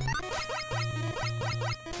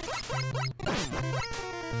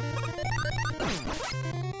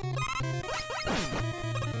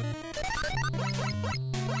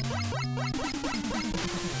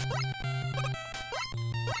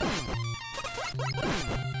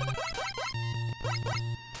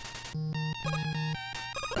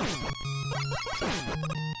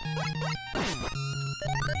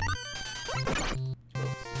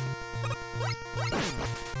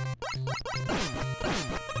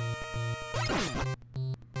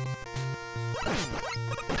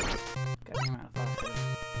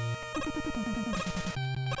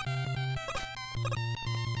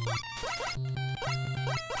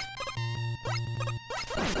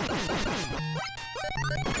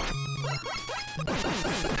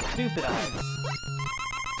 stupid eyes.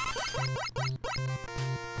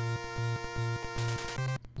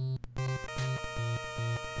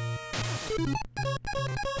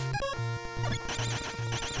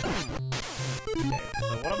 Okay,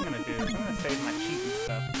 so what I'm gonna do is I'm gonna save my cheating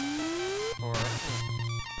stuff for...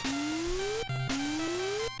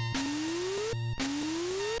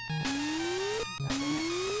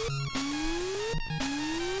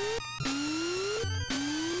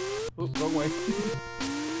 Oop, wrong way.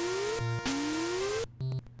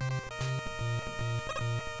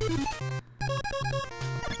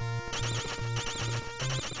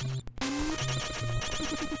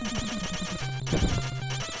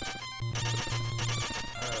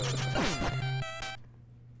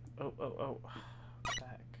 Oh. What the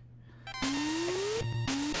heck?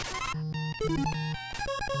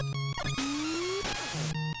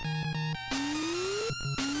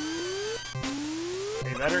 Are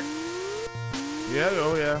you better? Yeah,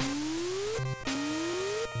 oh yeah.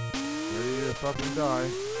 Ready to fucking die.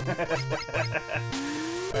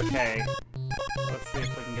 Okay. Let's see if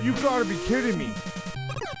we can get You this. gotta be kidding me!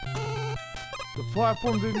 The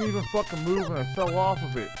platform didn't even fucking move and I fell off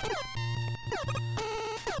of it.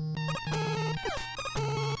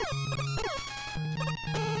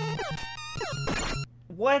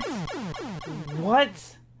 What?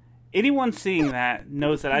 What? Anyone seeing that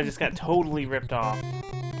knows that I just got totally ripped off.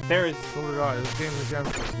 There is... So did I. This game's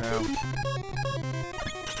against us now.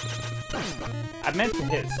 I meant to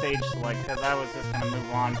hit stage select because I was just going to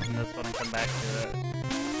move on from this one and come back to it.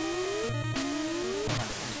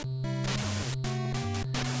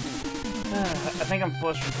 I think I'm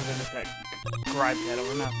frustrated because I just got griped at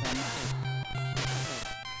over nothing.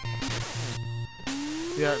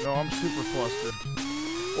 Yeah, no, I'm super flustered.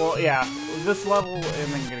 Well, yeah, this level and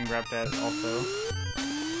then getting griped at also.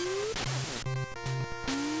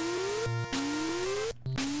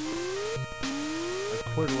 I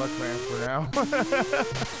quit Electran for now.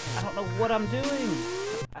 I don't know what I'm doing.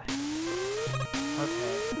 Okay.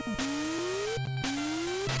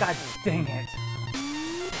 God dang it.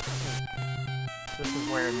 This is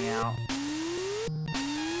wearing me out.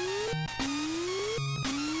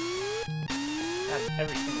 God,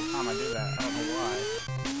 every single time I do that, I don't know why.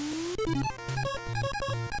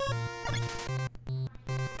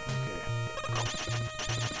 Okay.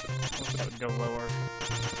 That would go lower.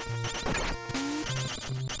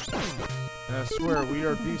 And I swear, we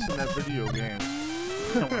are decent at video games.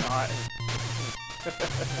 No, we're not.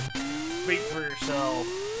 Speak for yourself.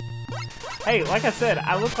 Hey, like I said,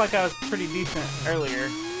 I looked like I was pretty decent earlier,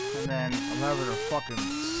 and then... I'm having a fucking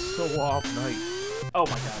so-off night. Oh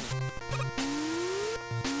my god.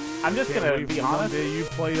 I'm just Can't gonna wait be for honest. One day you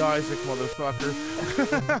play Isaac, motherfucker.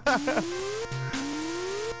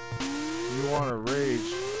 You wanna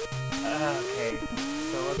rage. Okay,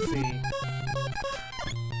 so let's see.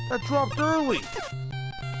 That dropped early!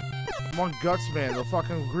 Come on, Guts, man. The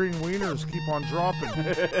fucking green wieners keep on dropping.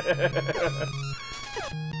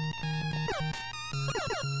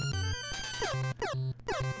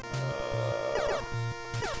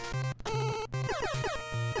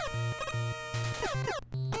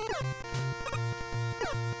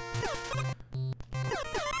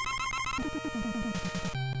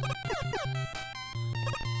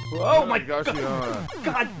 Oh my gosh, god!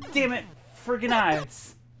 God damn it! Friggin'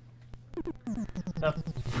 eyes!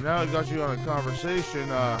 Now I got you on a conversation,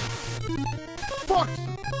 fuck!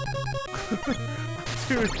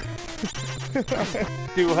 Dude.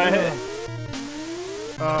 Do what?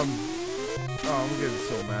 Oh, I'm getting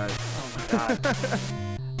so mad. Oh my god.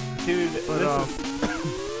 Dude,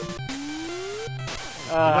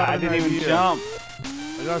 But, I didn't even jump.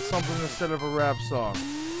 I got something instead of a rap song.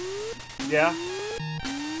 Yeah?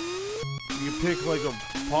 You pick, like, a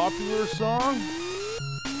popular song?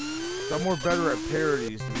 I'm more better at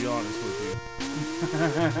parodies, to be honest with you.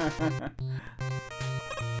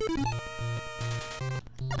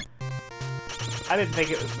 I didn't think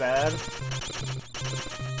it was bad.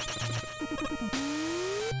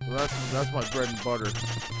 Well, that's my bread and butter.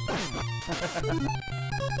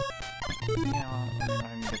 Yeah,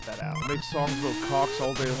 let me get that out. I make songs about cocks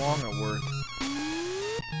all day long at work.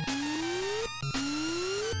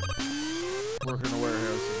 Work in a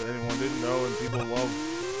warehouse, if anyone didn't know, and people love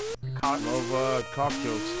cock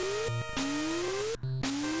jokes.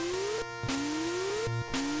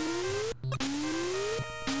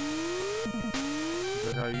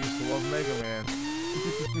 Like I used to love Mega Man.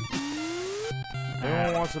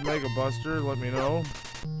 Anyone wants a Mega Buster, let me know.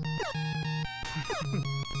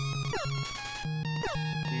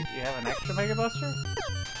 Do you have an extra Mega Buster?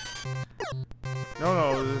 No,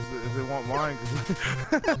 if they want mine.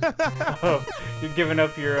 Oh, You're giving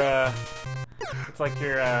up your, it's like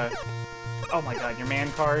your, oh my god, your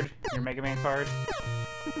man card, your Mega Man card.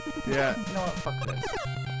 Yeah. You know what? Fuck this.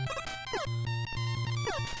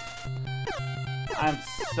 I'm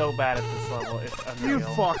so bad at this level. It's unreal. You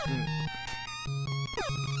fucking.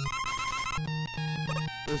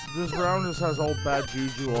 This round just has all bad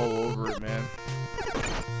juju all over it, man.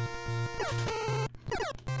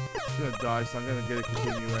 It's gonna die, so I'm gonna get it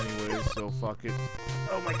continue anyways. So fuck it.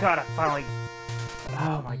 Oh my god! I finally.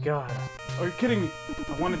 Oh my god! Are you kidding me?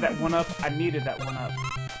 I wanted that one up. I needed that one up.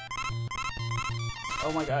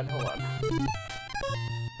 Oh my god! Hold on.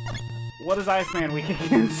 What is Iceman weak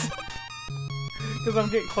against? Because I'm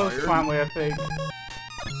getting close Fire? finally, I think.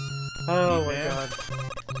 Oh my Man. god.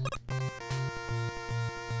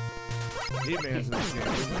 Heatman's in this game,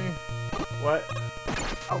 isn't he? What?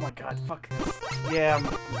 Oh my god, fuck this. Yeah,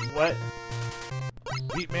 what?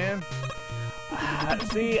 Heatman?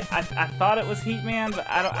 See, I thought it was Heatman, but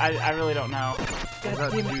I really don't know. God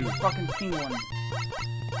that damn it, dude? you fucking penguin.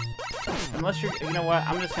 Unless you're, you know what,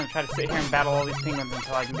 I'm just gonna try to sit here and battle all these penguins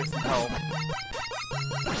until I can get some help.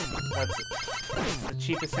 That's the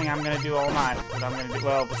cheapest thing I'm gonna do all night, but I'm gonna do,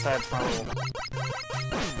 well, besides my little...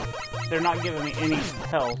 They're not giving me any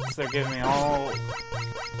health, so they're giving me all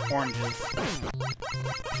oranges.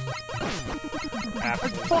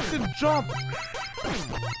 Apples. Fucking jump!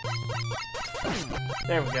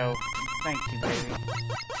 There we go. Thank you, baby.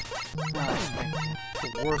 Oh, thank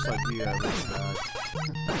you. The worst idea ever, man.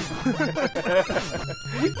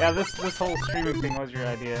 Yeah, this whole streaming thing was your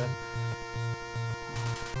idea.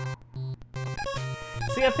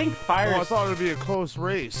 See, I think fire. Oh, I thought it would be a close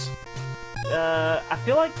race. I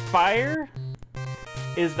feel like fire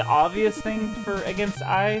is the obvious thing for against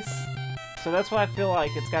ice, so that's why I feel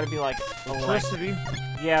like it's got to be like Electricity.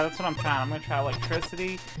 Yeah, that's what I'm trying. I'm gonna try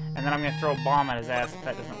electricity, and then I'm gonna throw a bomb at his ass if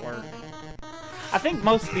that doesn't work. I think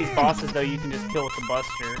most of these bosses, though, you can just kill with the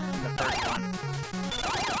Buster in the first one.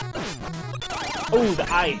 Oh, the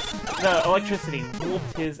ice, the electricity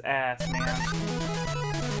whooped his ass, man.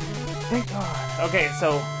 Thank God. Okay,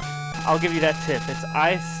 so I'll give you that tip. It's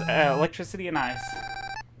ice, electricity, and ice.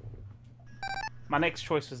 My next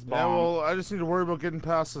choice was bomb. Yeah, well, I just need to worry about getting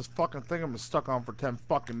past this fucking thing I'm stuck on for 10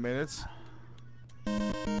 fucking minutes.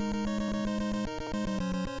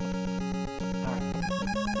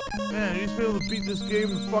 Man, you used to be able to beat this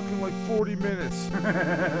game in fucking like 40 minutes.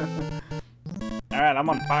 Alright, I'm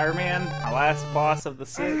on Fireman, my last boss of the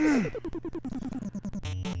 6.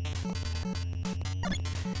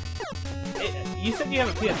 You said you have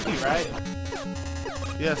a PSP, right?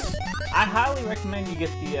 Yes. I highly recommend you get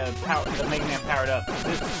the Mega Man powered up.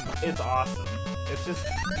 It's awesome. It's just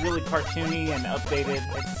really cartoony and updated.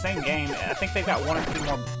 It's the same game. I think they've got 1 or 2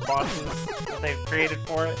 more bosses that they've created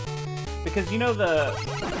for it. Because you know the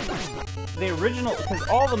original, because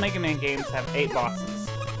all the Mega Man games have 8 bosses.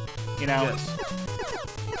 You know. Yes.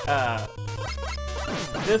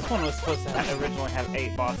 This one was supposed to originally have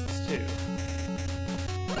 8 bosses too.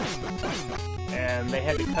 And they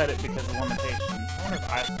had to cut it because of limitations. I wonder if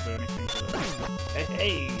I can do anything to this.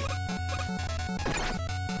 Hey!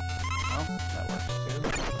 Well, that works too.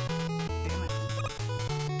 Damn it.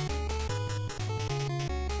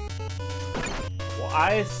 Well,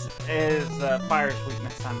 ice is fire's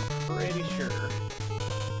weakness, I'm pretty sure.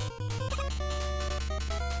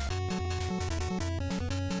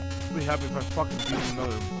 I'll be happy if I fucking beat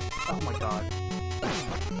another. Oh my god.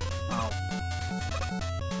 Oh.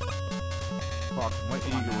 Fuck, my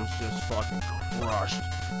ego was just fucking crushed.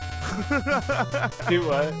 Do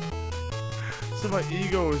what? So my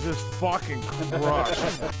ego is just fucking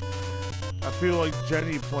crushed. I feel like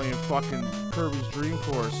Jenny playing fucking Kirby's Dream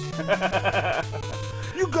Course.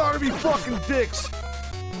 You gotta be fucking dicks!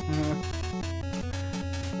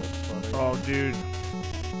 Oh, dude.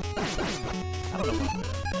 I don't know what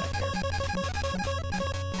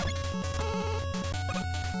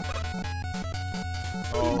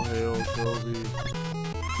Oh, hail Toby.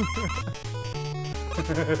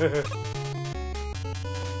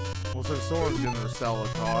 Looks like someone's getting their salad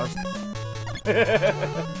tossed.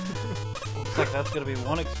 Looks like that's gonna be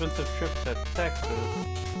one expensive trip to Texas.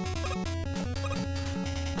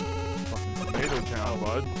 Fucking Tomato Town,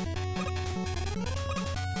 bud.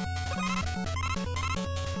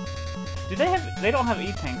 Do they have? They don't have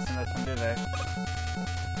E-tanks in this one, do they?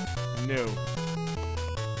 No.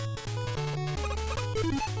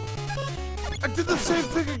 I did the same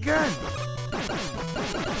thing again!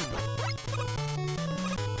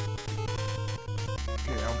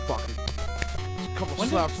 Okay, I'm fucking... A couple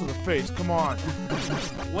slaps to the face, come on.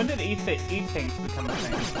 When did E-tanks become a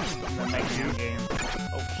thing in the Mega Man game?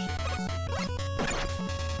 Oh shit.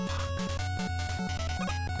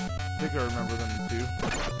 think I remember them in 2.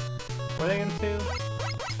 Were they in 2?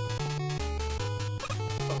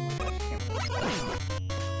 Oh my gosh, I can't believe that.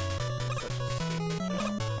 Such a stupid joke.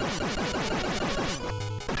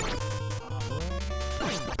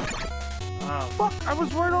 Oh, Fuck! I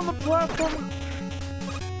was right on the platform!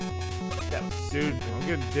 that was Dude, I'm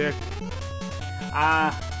getting dick.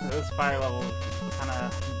 this fire level is kind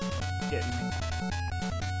of getting me.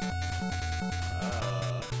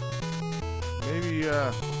 Maybe,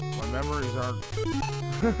 my memories aren't...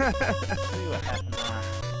 See what happens now.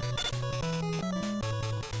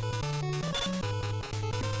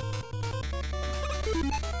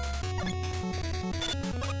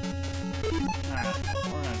 Alright,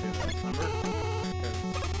 we're gonna do this, remember?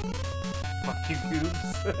 Fuck you,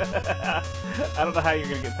 Goobz. I don't know how you're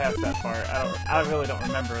gonna get past that part. I really don't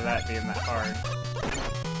remember that being that hard.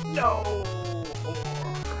 No!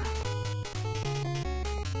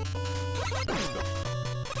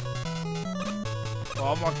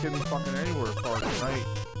 Oh, I'm not getting fucking anywhere far tonight.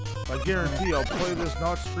 I guarantee I'll play this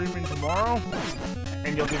not streaming tomorrow.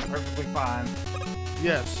 And you'll do perfectly fine.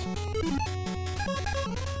 Yes.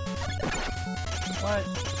 What?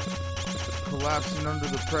 Collapsing under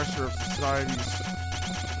the pressure of society's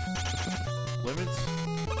limits.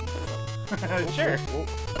 Sure. Whoa,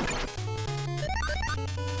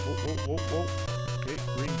 whoa, whoa, whoa. Okay,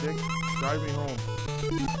 green dick, drive me home.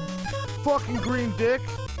 Fucking green dick!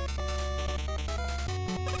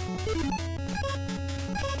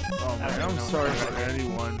 Oh man, I'm sorry for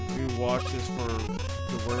anyone who watched this to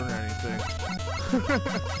learn anything.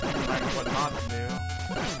 What not to do.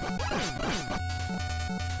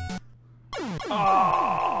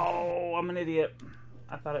 Oh, I'm an idiot.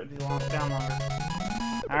 I thought it would be locked down longer.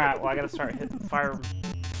 Alright, well I gotta start hitting fire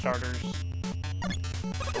starters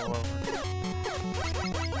all over.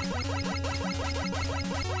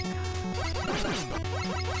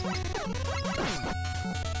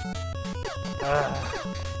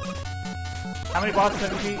 How many bosses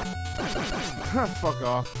have you beat? Fuck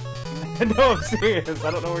off. No, I'm serious.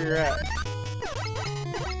 I don't know where you're at.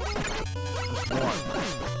 Just one.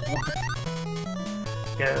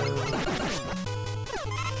 Go.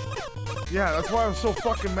 Yeah, that's why I'm so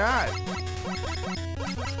fucking mad.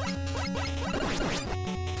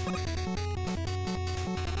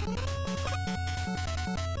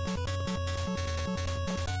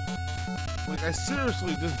 Like, I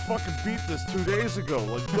seriously just fucking beat this 2 days ago.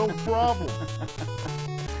 Like, no problem. If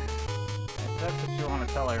that's what you want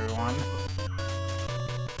to tell everyone.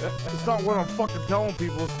 It's not what I'm fucking telling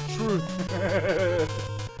people, it's the truth.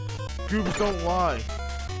 Goobz don't lie.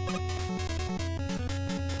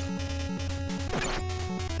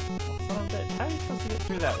 Son of a bitch, how are you supposed to get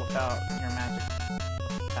through that without your magic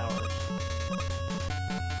powers?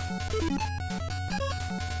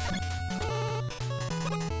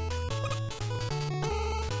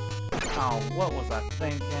 Oh, what was I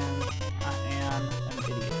thinking? I am an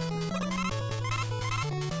idiot.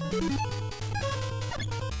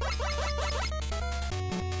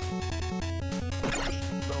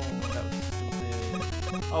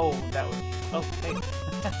 Oh, that was stupid. Oh, hey.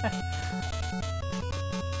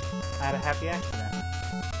 I had a happy accident.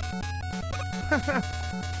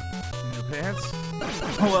 In your pants?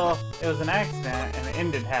 Well, it was an accident, and it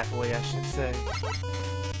ended happily, I should say.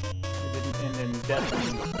 It didn't end in death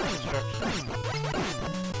and destruction.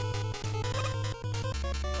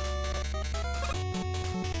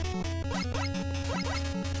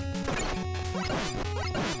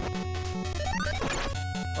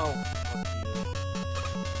 Oh, fuck you.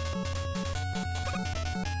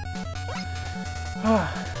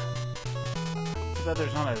 Too bad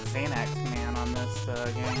there's not a Xanax man on this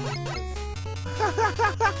game.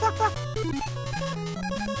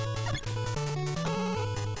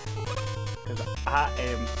 Because I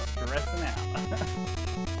am stressing out.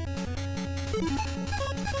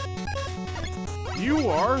 You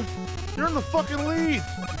are? You're in the fucking lead!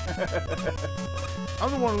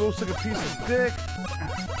 I'm the one who looks like a piece of dick.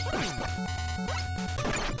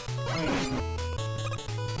 I mean,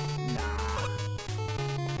 nah.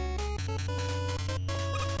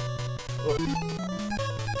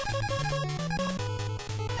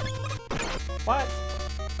 What?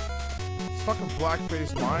 It's fucking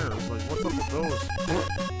black-faced miners. Like, what's up with those?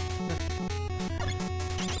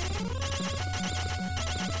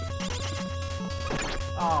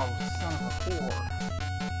 Oh, son of a whore.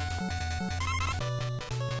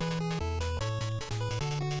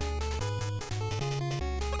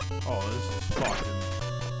 Oh, this is fucking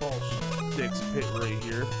bullshit. Dick's pit right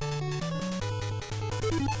here.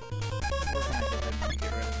 We're gonna go ahead and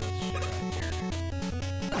get rid of this shit right here.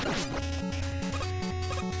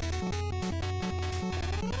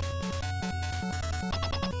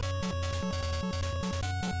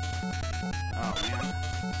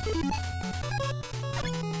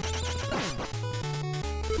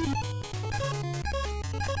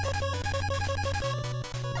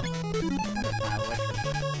 my electric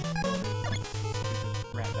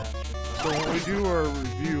rat bastard. So when we do our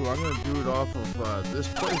review, I'm gonna do it off of this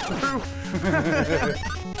playthrough.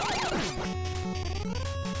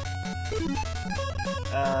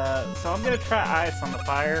 So I'm gonna try ice on the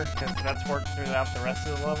fire, because that's worked throughout the rest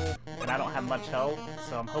of the level, and I don't have much health,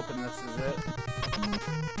 so I'm hoping this is it.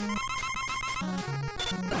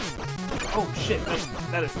 Oh shit,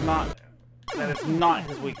 that is not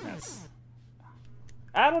his weakness.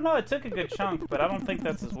 I don't know, it took a good chunk, but I don't think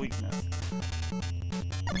that's his weakness.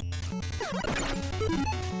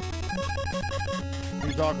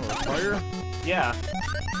 You talking about fire? Yeah.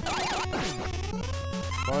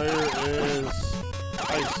 Fire is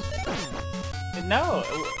ice. No,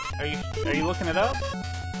 are you looking it up?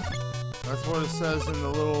 That's what it says in the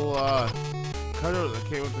little cutout that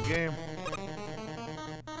came with the game.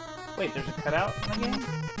 Wait, there's a cutout in the game?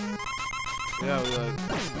 Yeah,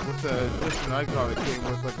 with the edition I got, it came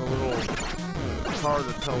with like a little card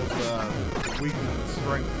that tells weakness and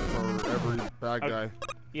strength for every bad guy.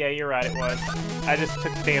 Yeah, you're right, it was. I just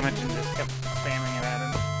took damage and just kept spamming it at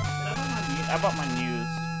him. I bought mine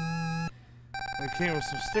used. It came with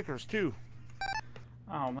some stickers too.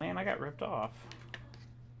 Oh man, I got ripped off.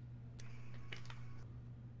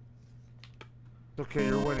 It's okay,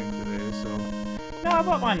 you're winning today, so... No, I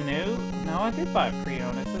bought mine new. No, I did buy a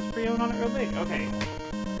pre-owned. It says pre-owned on it real big. Okay.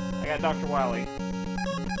 I got Dr. Wily.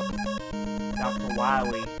 Dr.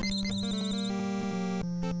 Wily.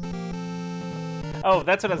 Oh,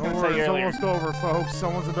 that's what I was going to say earlier. It's almost over, folks.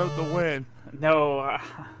 Someone's about to win. No.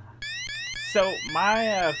 So,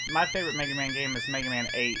 my favorite Mega Man game is Mega Man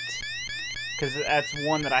 8. Because that's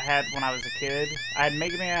one that I had when I was a kid. I had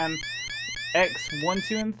Mega Man X 1,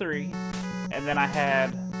 2, and 3. And then I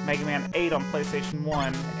had Mega Man 8 on PlayStation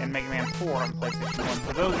 1 and Mega Man 4 on PlayStation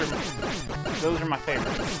 1. So those are my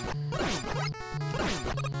favorites.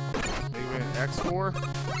 Mega Man X4?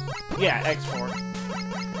 Yeah, X4.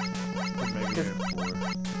 Mega Man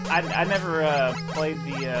 4. I never played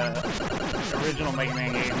the original Mega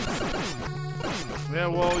Man games. Yeah,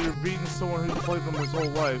 well, you're beating someone who's played them his whole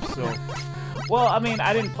life, so... Well, I mean,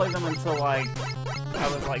 I didn't play them until, like, I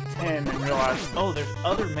was, like, 10 and realized, oh, there's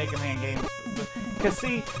other Mega Man games. Because,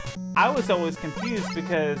 see, I was always confused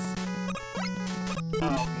because...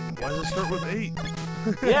 Why does it start with 8?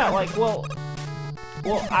 Yeah, like, well,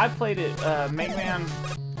 I played it, Mega Man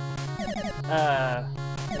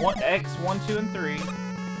X, 1, 2, and 3,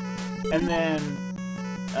 and then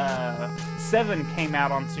 7 came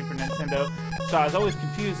out on Super Nintendo, so I was always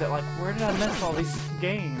confused at, like, where did I miss all these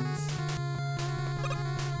games?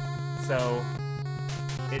 So,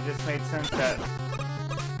 it just made sense that...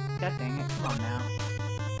 God dang it, come on now.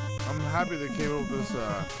 I'm happy they came up with this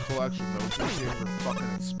collection, though. These games are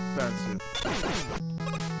fucking expensive.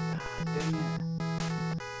 Dang it.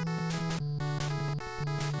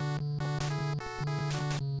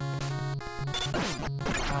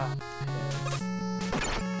 Ah, piss.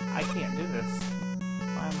 I can't do this.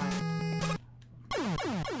 Why am I...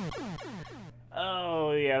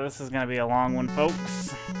 Oh, yeah, this is gonna be a long one,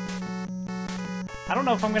 folks. I don't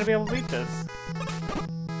know if I'm gonna be able to beat this.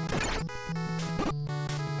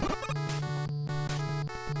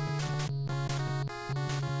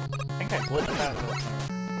 I think I glitched out real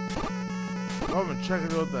time. I've been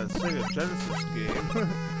checking out that Sega Genesis game.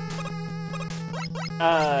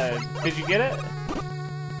 Did you get it?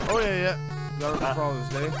 Oh yeah. Got it for Father's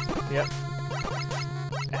Day. Yep.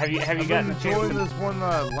 Have you gotten a chance enjoying to... this one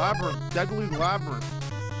Labyrinth, Deadly Labyrinth.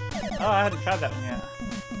 Oh, I hadn't tried that one yet.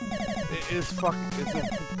 It's a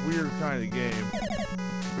weird kind of game.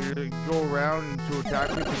 Where you go around and to attack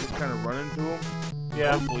people, just kind of run into them.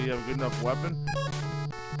 Yeah. Hopefully you have a good enough weapon.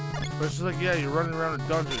 But it's just like, yeah, you're running around a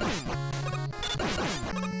dungeon.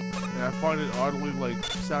 And I find it oddly, like,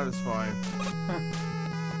 satisfying.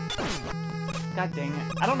 God dang it.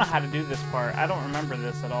 I don't know how to do this part. I don't remember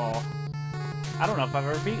this at all. I don't know if I've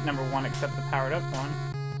ever beat number 1 except the powered up one.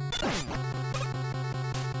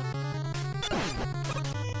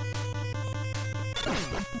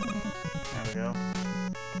 There we go.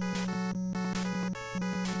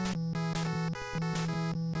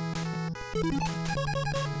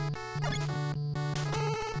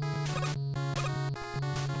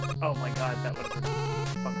 Oh my god, that would have been...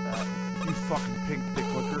 Fuck that. You fucking pink dick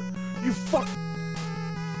licker. You fuck...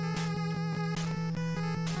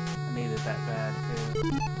 I needed that bad,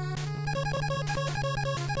 too.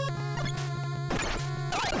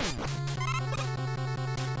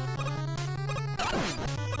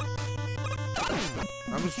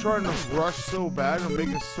 I'm just trying to rush so bad and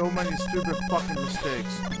making so many stupid fucking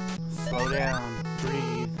mistakes. Slow down.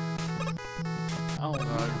 Breathe. Oh,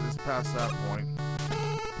 Just past that point.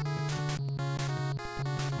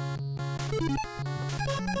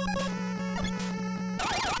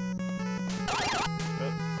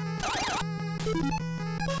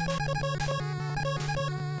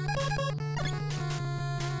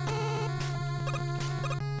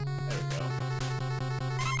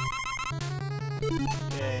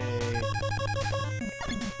 Yay.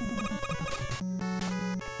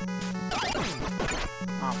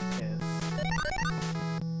 I'm pissed.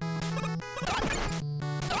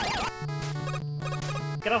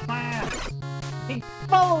 Get off my ass! He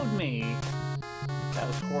followed me! That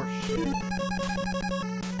was horse shit.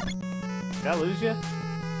 Did I lose you?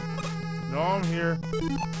 No, I'm here.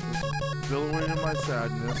 Just billowing in my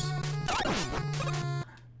sadness.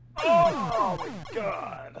 Oh my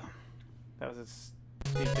god! That was a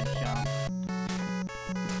stupid jump.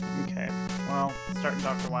 Okay, well, starting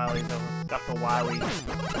Dr. Wily's over. Dr. Wily.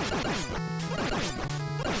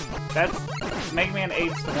 That's Mega Man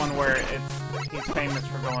 8's the one where he's famous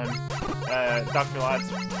for going. Dr. Lights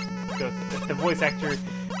goes. The voice actor,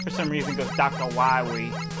 for some reason, goes Dr.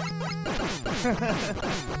 Wily.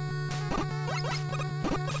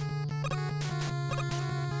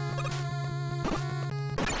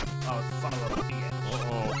 Oh, son of a bitch.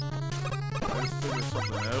 Uh-oh. Let's figure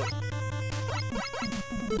something out.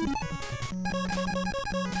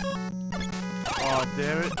 Oh,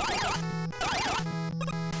 damn it.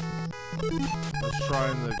 Let's try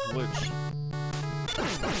the glitch.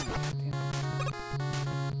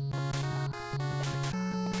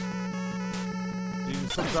 You can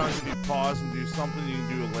sometimes if you pause and do something, you can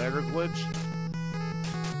do a ladder glitch.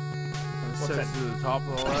 And it What's sets that? to the top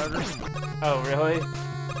of the ladder. Oh, really?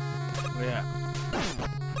 Yeah.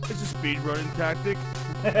 It's a speed running tactic.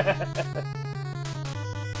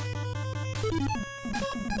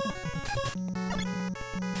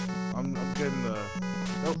 I'm getting the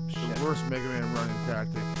worst Mega Man running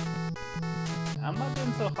tactic. I'm not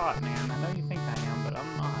doing so hot, man. I know you think I am, but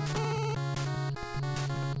I'm not.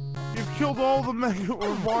 You killed all the Mega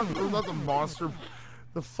or not the monster,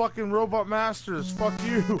 the fucking robot masters. Fuck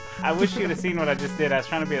you. I wish you'd have seen what I just did. I was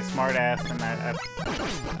trying to be a smart ass and I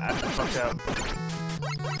fucked up.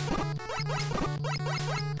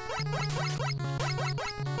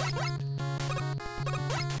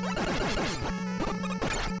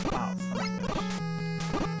 Oh, son of a bitch.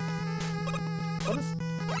 What is...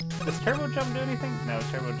 Does Turbo Jump do anything? No,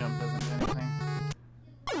 Turbo Jump doesn't do anything.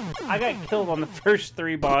 I got killed on the first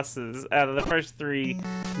 3 bosses out of the first 3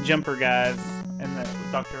 jumper guys in the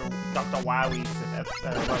Dr. Wily's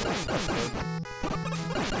episode.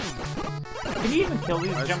 Can you even kill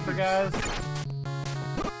these jumper guys?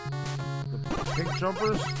 The pink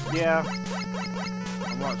jumpers? Yeah.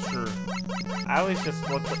 I'm not sure. I always just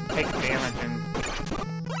look to take damage and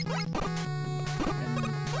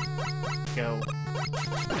go.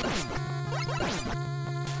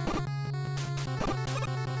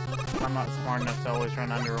 I'm not smart enough to always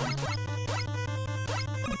run under them.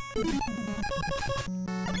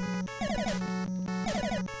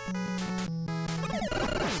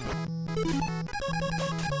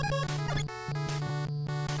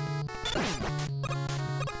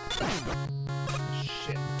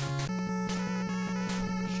 Shit.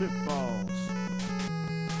 Shit balls.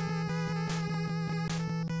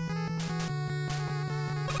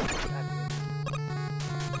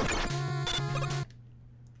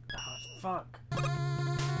 Fuck.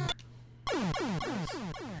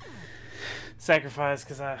 Sacrifice,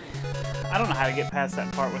 because I don't know how to get past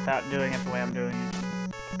that part without doing it the way I'm doing it.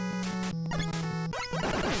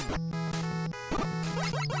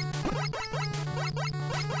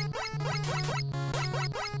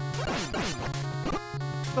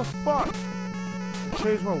 The fuck?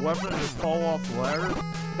 Change my weapon and just fall off the ladder?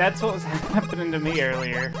 That's what was happening to me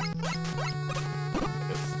earlier. It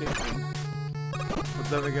was stupid. But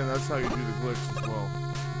then again, that's how you do the glitch as well.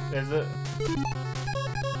 Is it?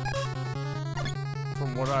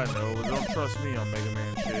 From what I know, but don't trust me on Mega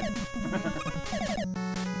Man shit.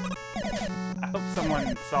 I hope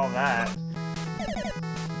someone saw that.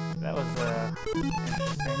 That was,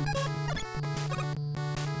 interesting.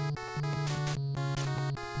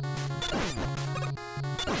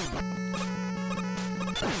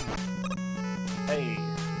 Hey,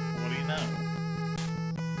 what do you know?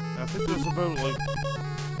 I think there's about, like,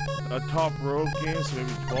 a top row of games, so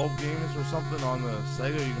maybe 12 games or something on the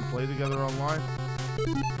Sega you can play together online.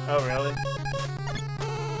 Oh, really?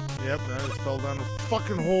 Yep, and I just fell down the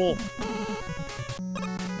fucking hole.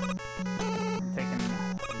 I'm taking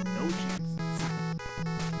no chances.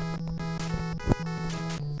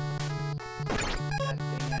 God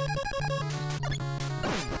dang it.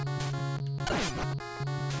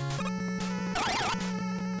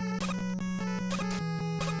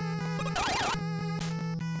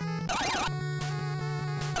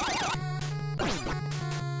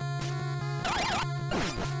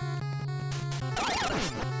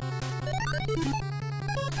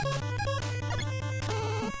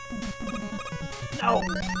 Oh,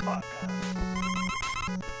 fuck.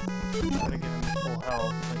 Gotta give him full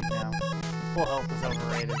health right now. Full health is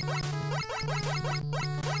overrated.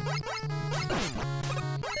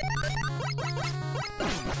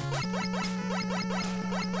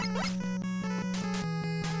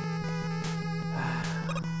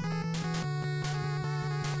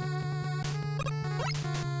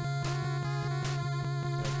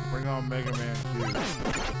 Bring on Mega Man 2.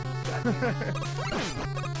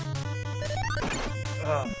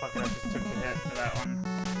 Oh, fuck it, I just took the hit for that one.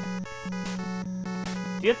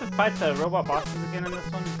 Do you have to fight the robot bosses again in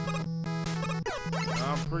this one?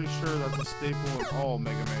 I'm pretty sure that's a staple in all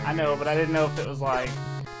Mega Man I know, games. but I didn't know if it was like...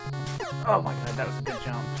 Oh my god, that was a good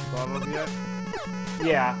jump. Thought of it yet?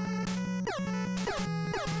 Yeah.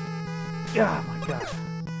 Oh my god.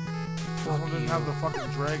 This one didn't have the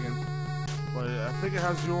fucking dragon. But I think it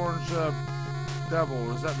has the orange devil,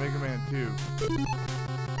 or is that Mega Man 2?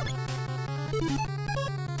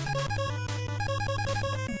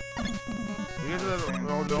 You get to that,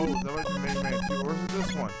 oh no, that might be Mega Man 2, or is it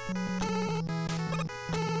this one?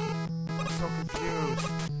 I'm so confused.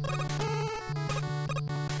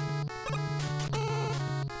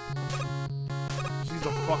 She's a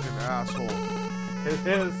fucking asshole. It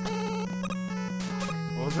is.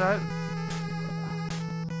 What was that?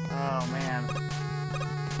 Oh man.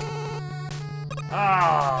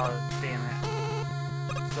 Oh, damn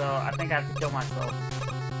it. So, I think I have to kill myself.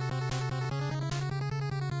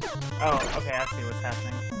 Oh, okay, I see what's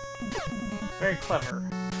happening. Very clever.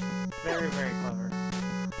 Very, very clever.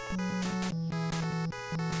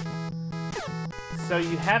 So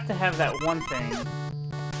you have to have that one thing.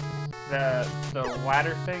 The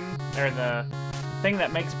ladder thing, or the thing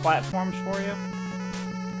that makes platforms for you.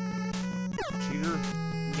 Cheater?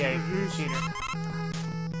 Yeah, cheater.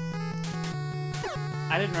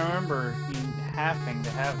 I didn't remember you having to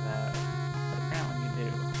have that, but apparently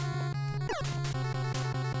you do.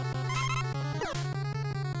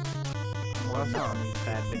 Well, that's not these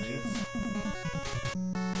bad bitches.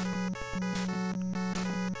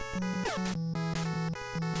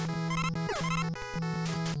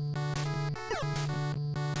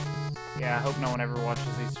 Yeah, I hope no one ever watches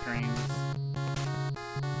these streams.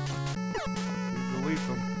 You delete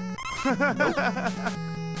them. Nope.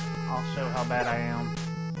 I'll show how bad I am.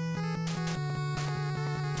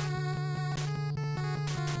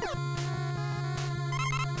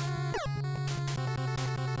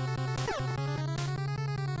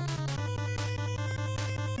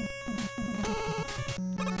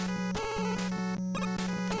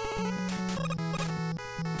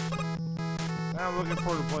 I'm looking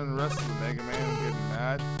forward to playing the rest of the Mega Man and getting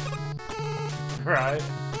mad. Right.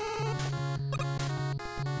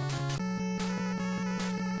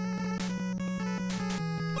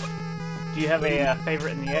 Do you have a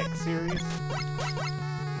favorite in the X series?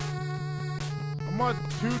 I'm not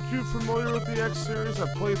too familiar with the X series. I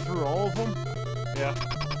played through all of them, Yeah.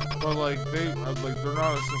 but like they're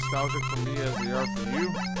not as nostalgic for me as they are for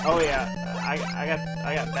you. Oh yeah. I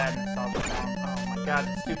got bad nostalgia for them. Oh my god,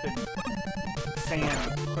 the stupid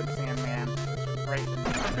quicksand man. Right.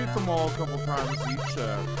 I beat them all a couple times each.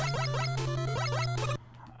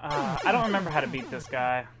 I don't remember how to beat this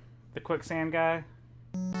guy. The quicksand guy?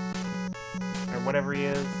 Or whatever he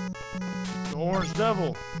is. The Orange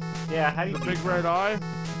Devil. Yeah, how do you The beat big him? red eye.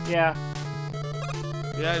 Yeah.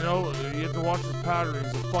 Yeah, no, you have to watch his pattern.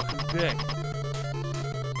 He's a fucking dick.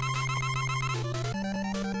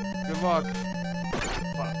 Good luck.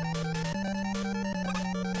 Fuck.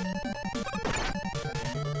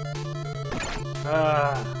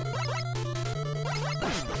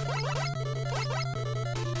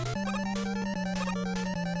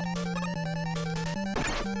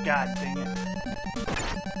 God dang it.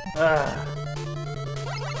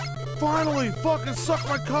 Finally, fucking suck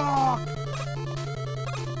my cock!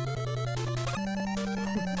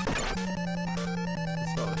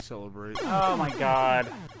 That's how I celebrate. Oh my god.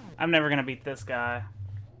 I'm never gonna beat this guy.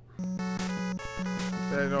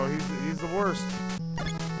 Yeah, no, he's the worst.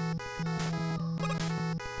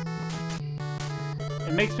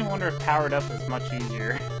 It makes me wonder if powered up is much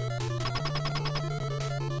easier.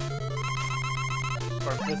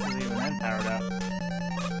 Or if this is even in powered up.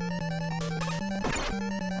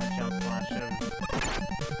 I jumped when I should have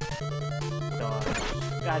dodged.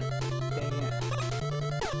 God dang it.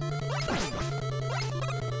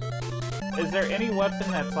 Is there any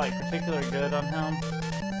weapon that's like particularly good on him?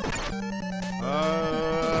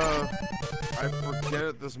 I forget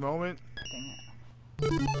at this moment. Dang it.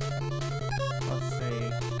 Let's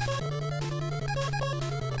see.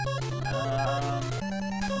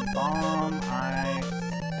 Bomb, ice.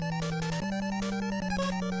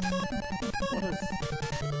 What is...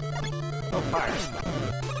 fire.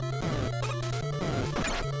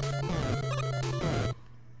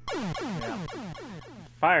 Yeah.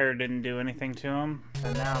 Fire didn't do anything to him,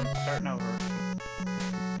 and now I'm starting over.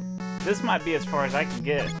 This might be as far as I can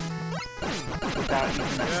get without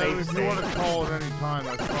using that save if state. you want to call at any time,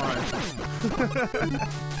 that's fine.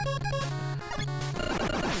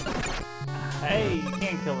 Hey, you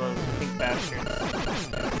can't kill those pink bastards.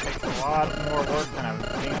 It takes a lot more work than a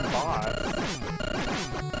damn boss.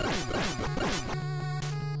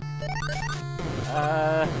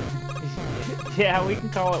 Yeah, we can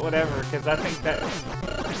call it whatever, because I think that...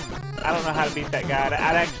 I don't know how to beat that guy.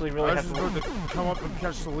 I'd actually really have I to... just about to come up and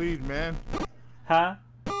catch the lead, man. Huh?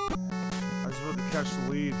 I just about to catch the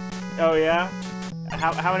lead. Oh, yeah?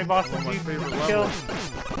 How many bosses One of my did favorite you kill? levels.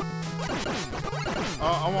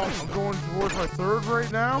 I'm going towards my third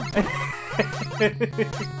right now.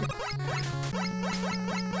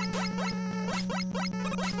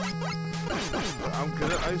 I'm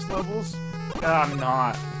good at ice levels. I'm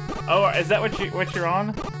not. Oh, is that what you're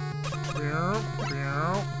on?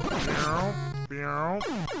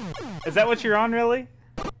 Is that what you're on, really?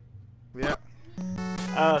 Yeah.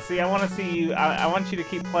 See, I want to see you. I want you to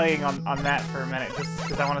keep playing on that for a minute, just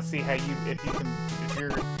because I want to see how you,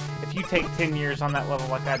 if you take 10 years on that level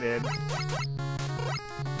like I did.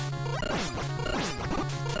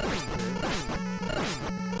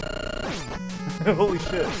 Holy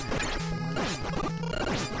shit!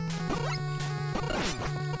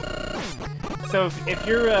 So if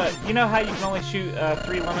you're, you know how you can only shoot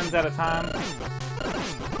 3 lemons at a time?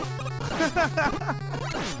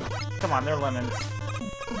 Come on, they're lemons.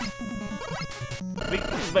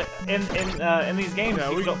 But in these games,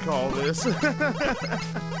 Yeah, we can call this.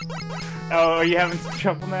 Oh, are you having some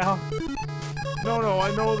trouble now? No,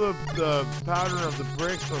 I know the pattern of the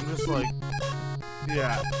bricks, but I'm just like,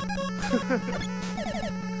 yeah.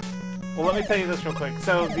 Well, let me tell you this real quick.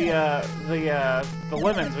 So the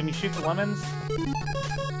lemons, when you shoot the lemons,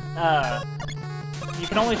 you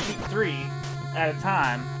can only shoot 3 at a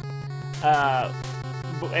time.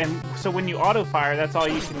 And so when you auto fire, that's all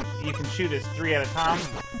you can shoot is 3 at a time.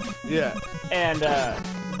 Yeah. And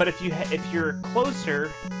but if you're closer,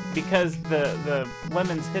 because the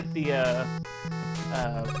lemons hit the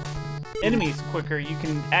enemies quicker, you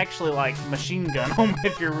can actually like machine gun them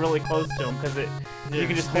if you're really close to them, because you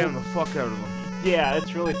can just spam hold the fuck out of them. Yeah,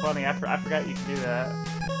 it's really funny. I forgot you could do that.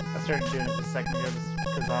 I started doing it just a second ago just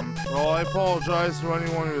because Well, I apologize to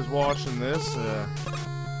anyone who is watching this, or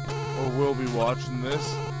will be watching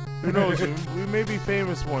this. Who knows? we may be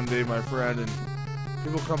famous one day, my friend, and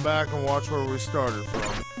people come back and watch where we started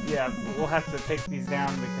from. Yeah, we'll have to take these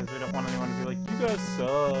down because we don't want anyone to be like, you guys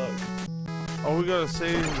suck. All we gotta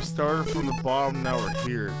say is we started from the bottom, now we're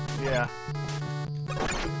here. Yeah.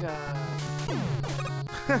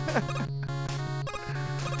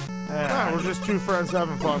 Nah, we're just 2 friends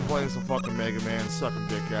having fun playing some fucking Mega Man, sucking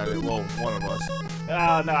dick at it. Well, one of us.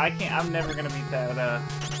 No, I can't. I'm never gonna beat that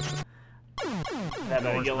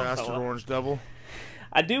Orange yellow Bastard, fella. Orange Devil.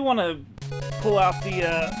 I do want to pull out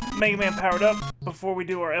the Mega Man Powered Up before we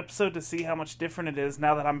do our episode to see how much different it is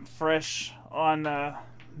now that I'm fresh on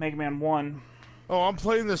Mega Man 1. Oh, I'm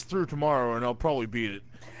playing this through tomorrow, and I'll probably beat it.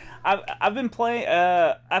 I've been playing.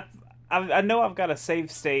 I know I've got a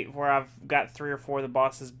save state where I've got 3 or 4 of the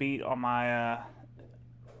bosses beat on my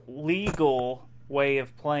legal way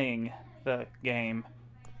of playing the game.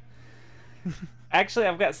 Actually,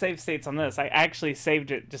 I've got save states on this. I actually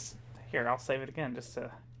saved it just... Here, I'll save it again just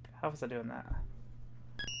to... How was I doing that?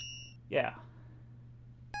 Yeah.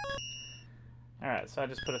 Alright, so I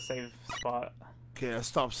just put a save spot. Okay, I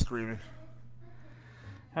stopped screaming.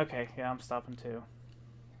 Okay, yeah, I'm stopping too.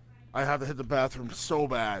 I have to hit the bathroom so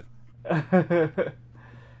bad. Be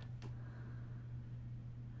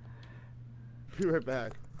right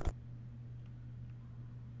back.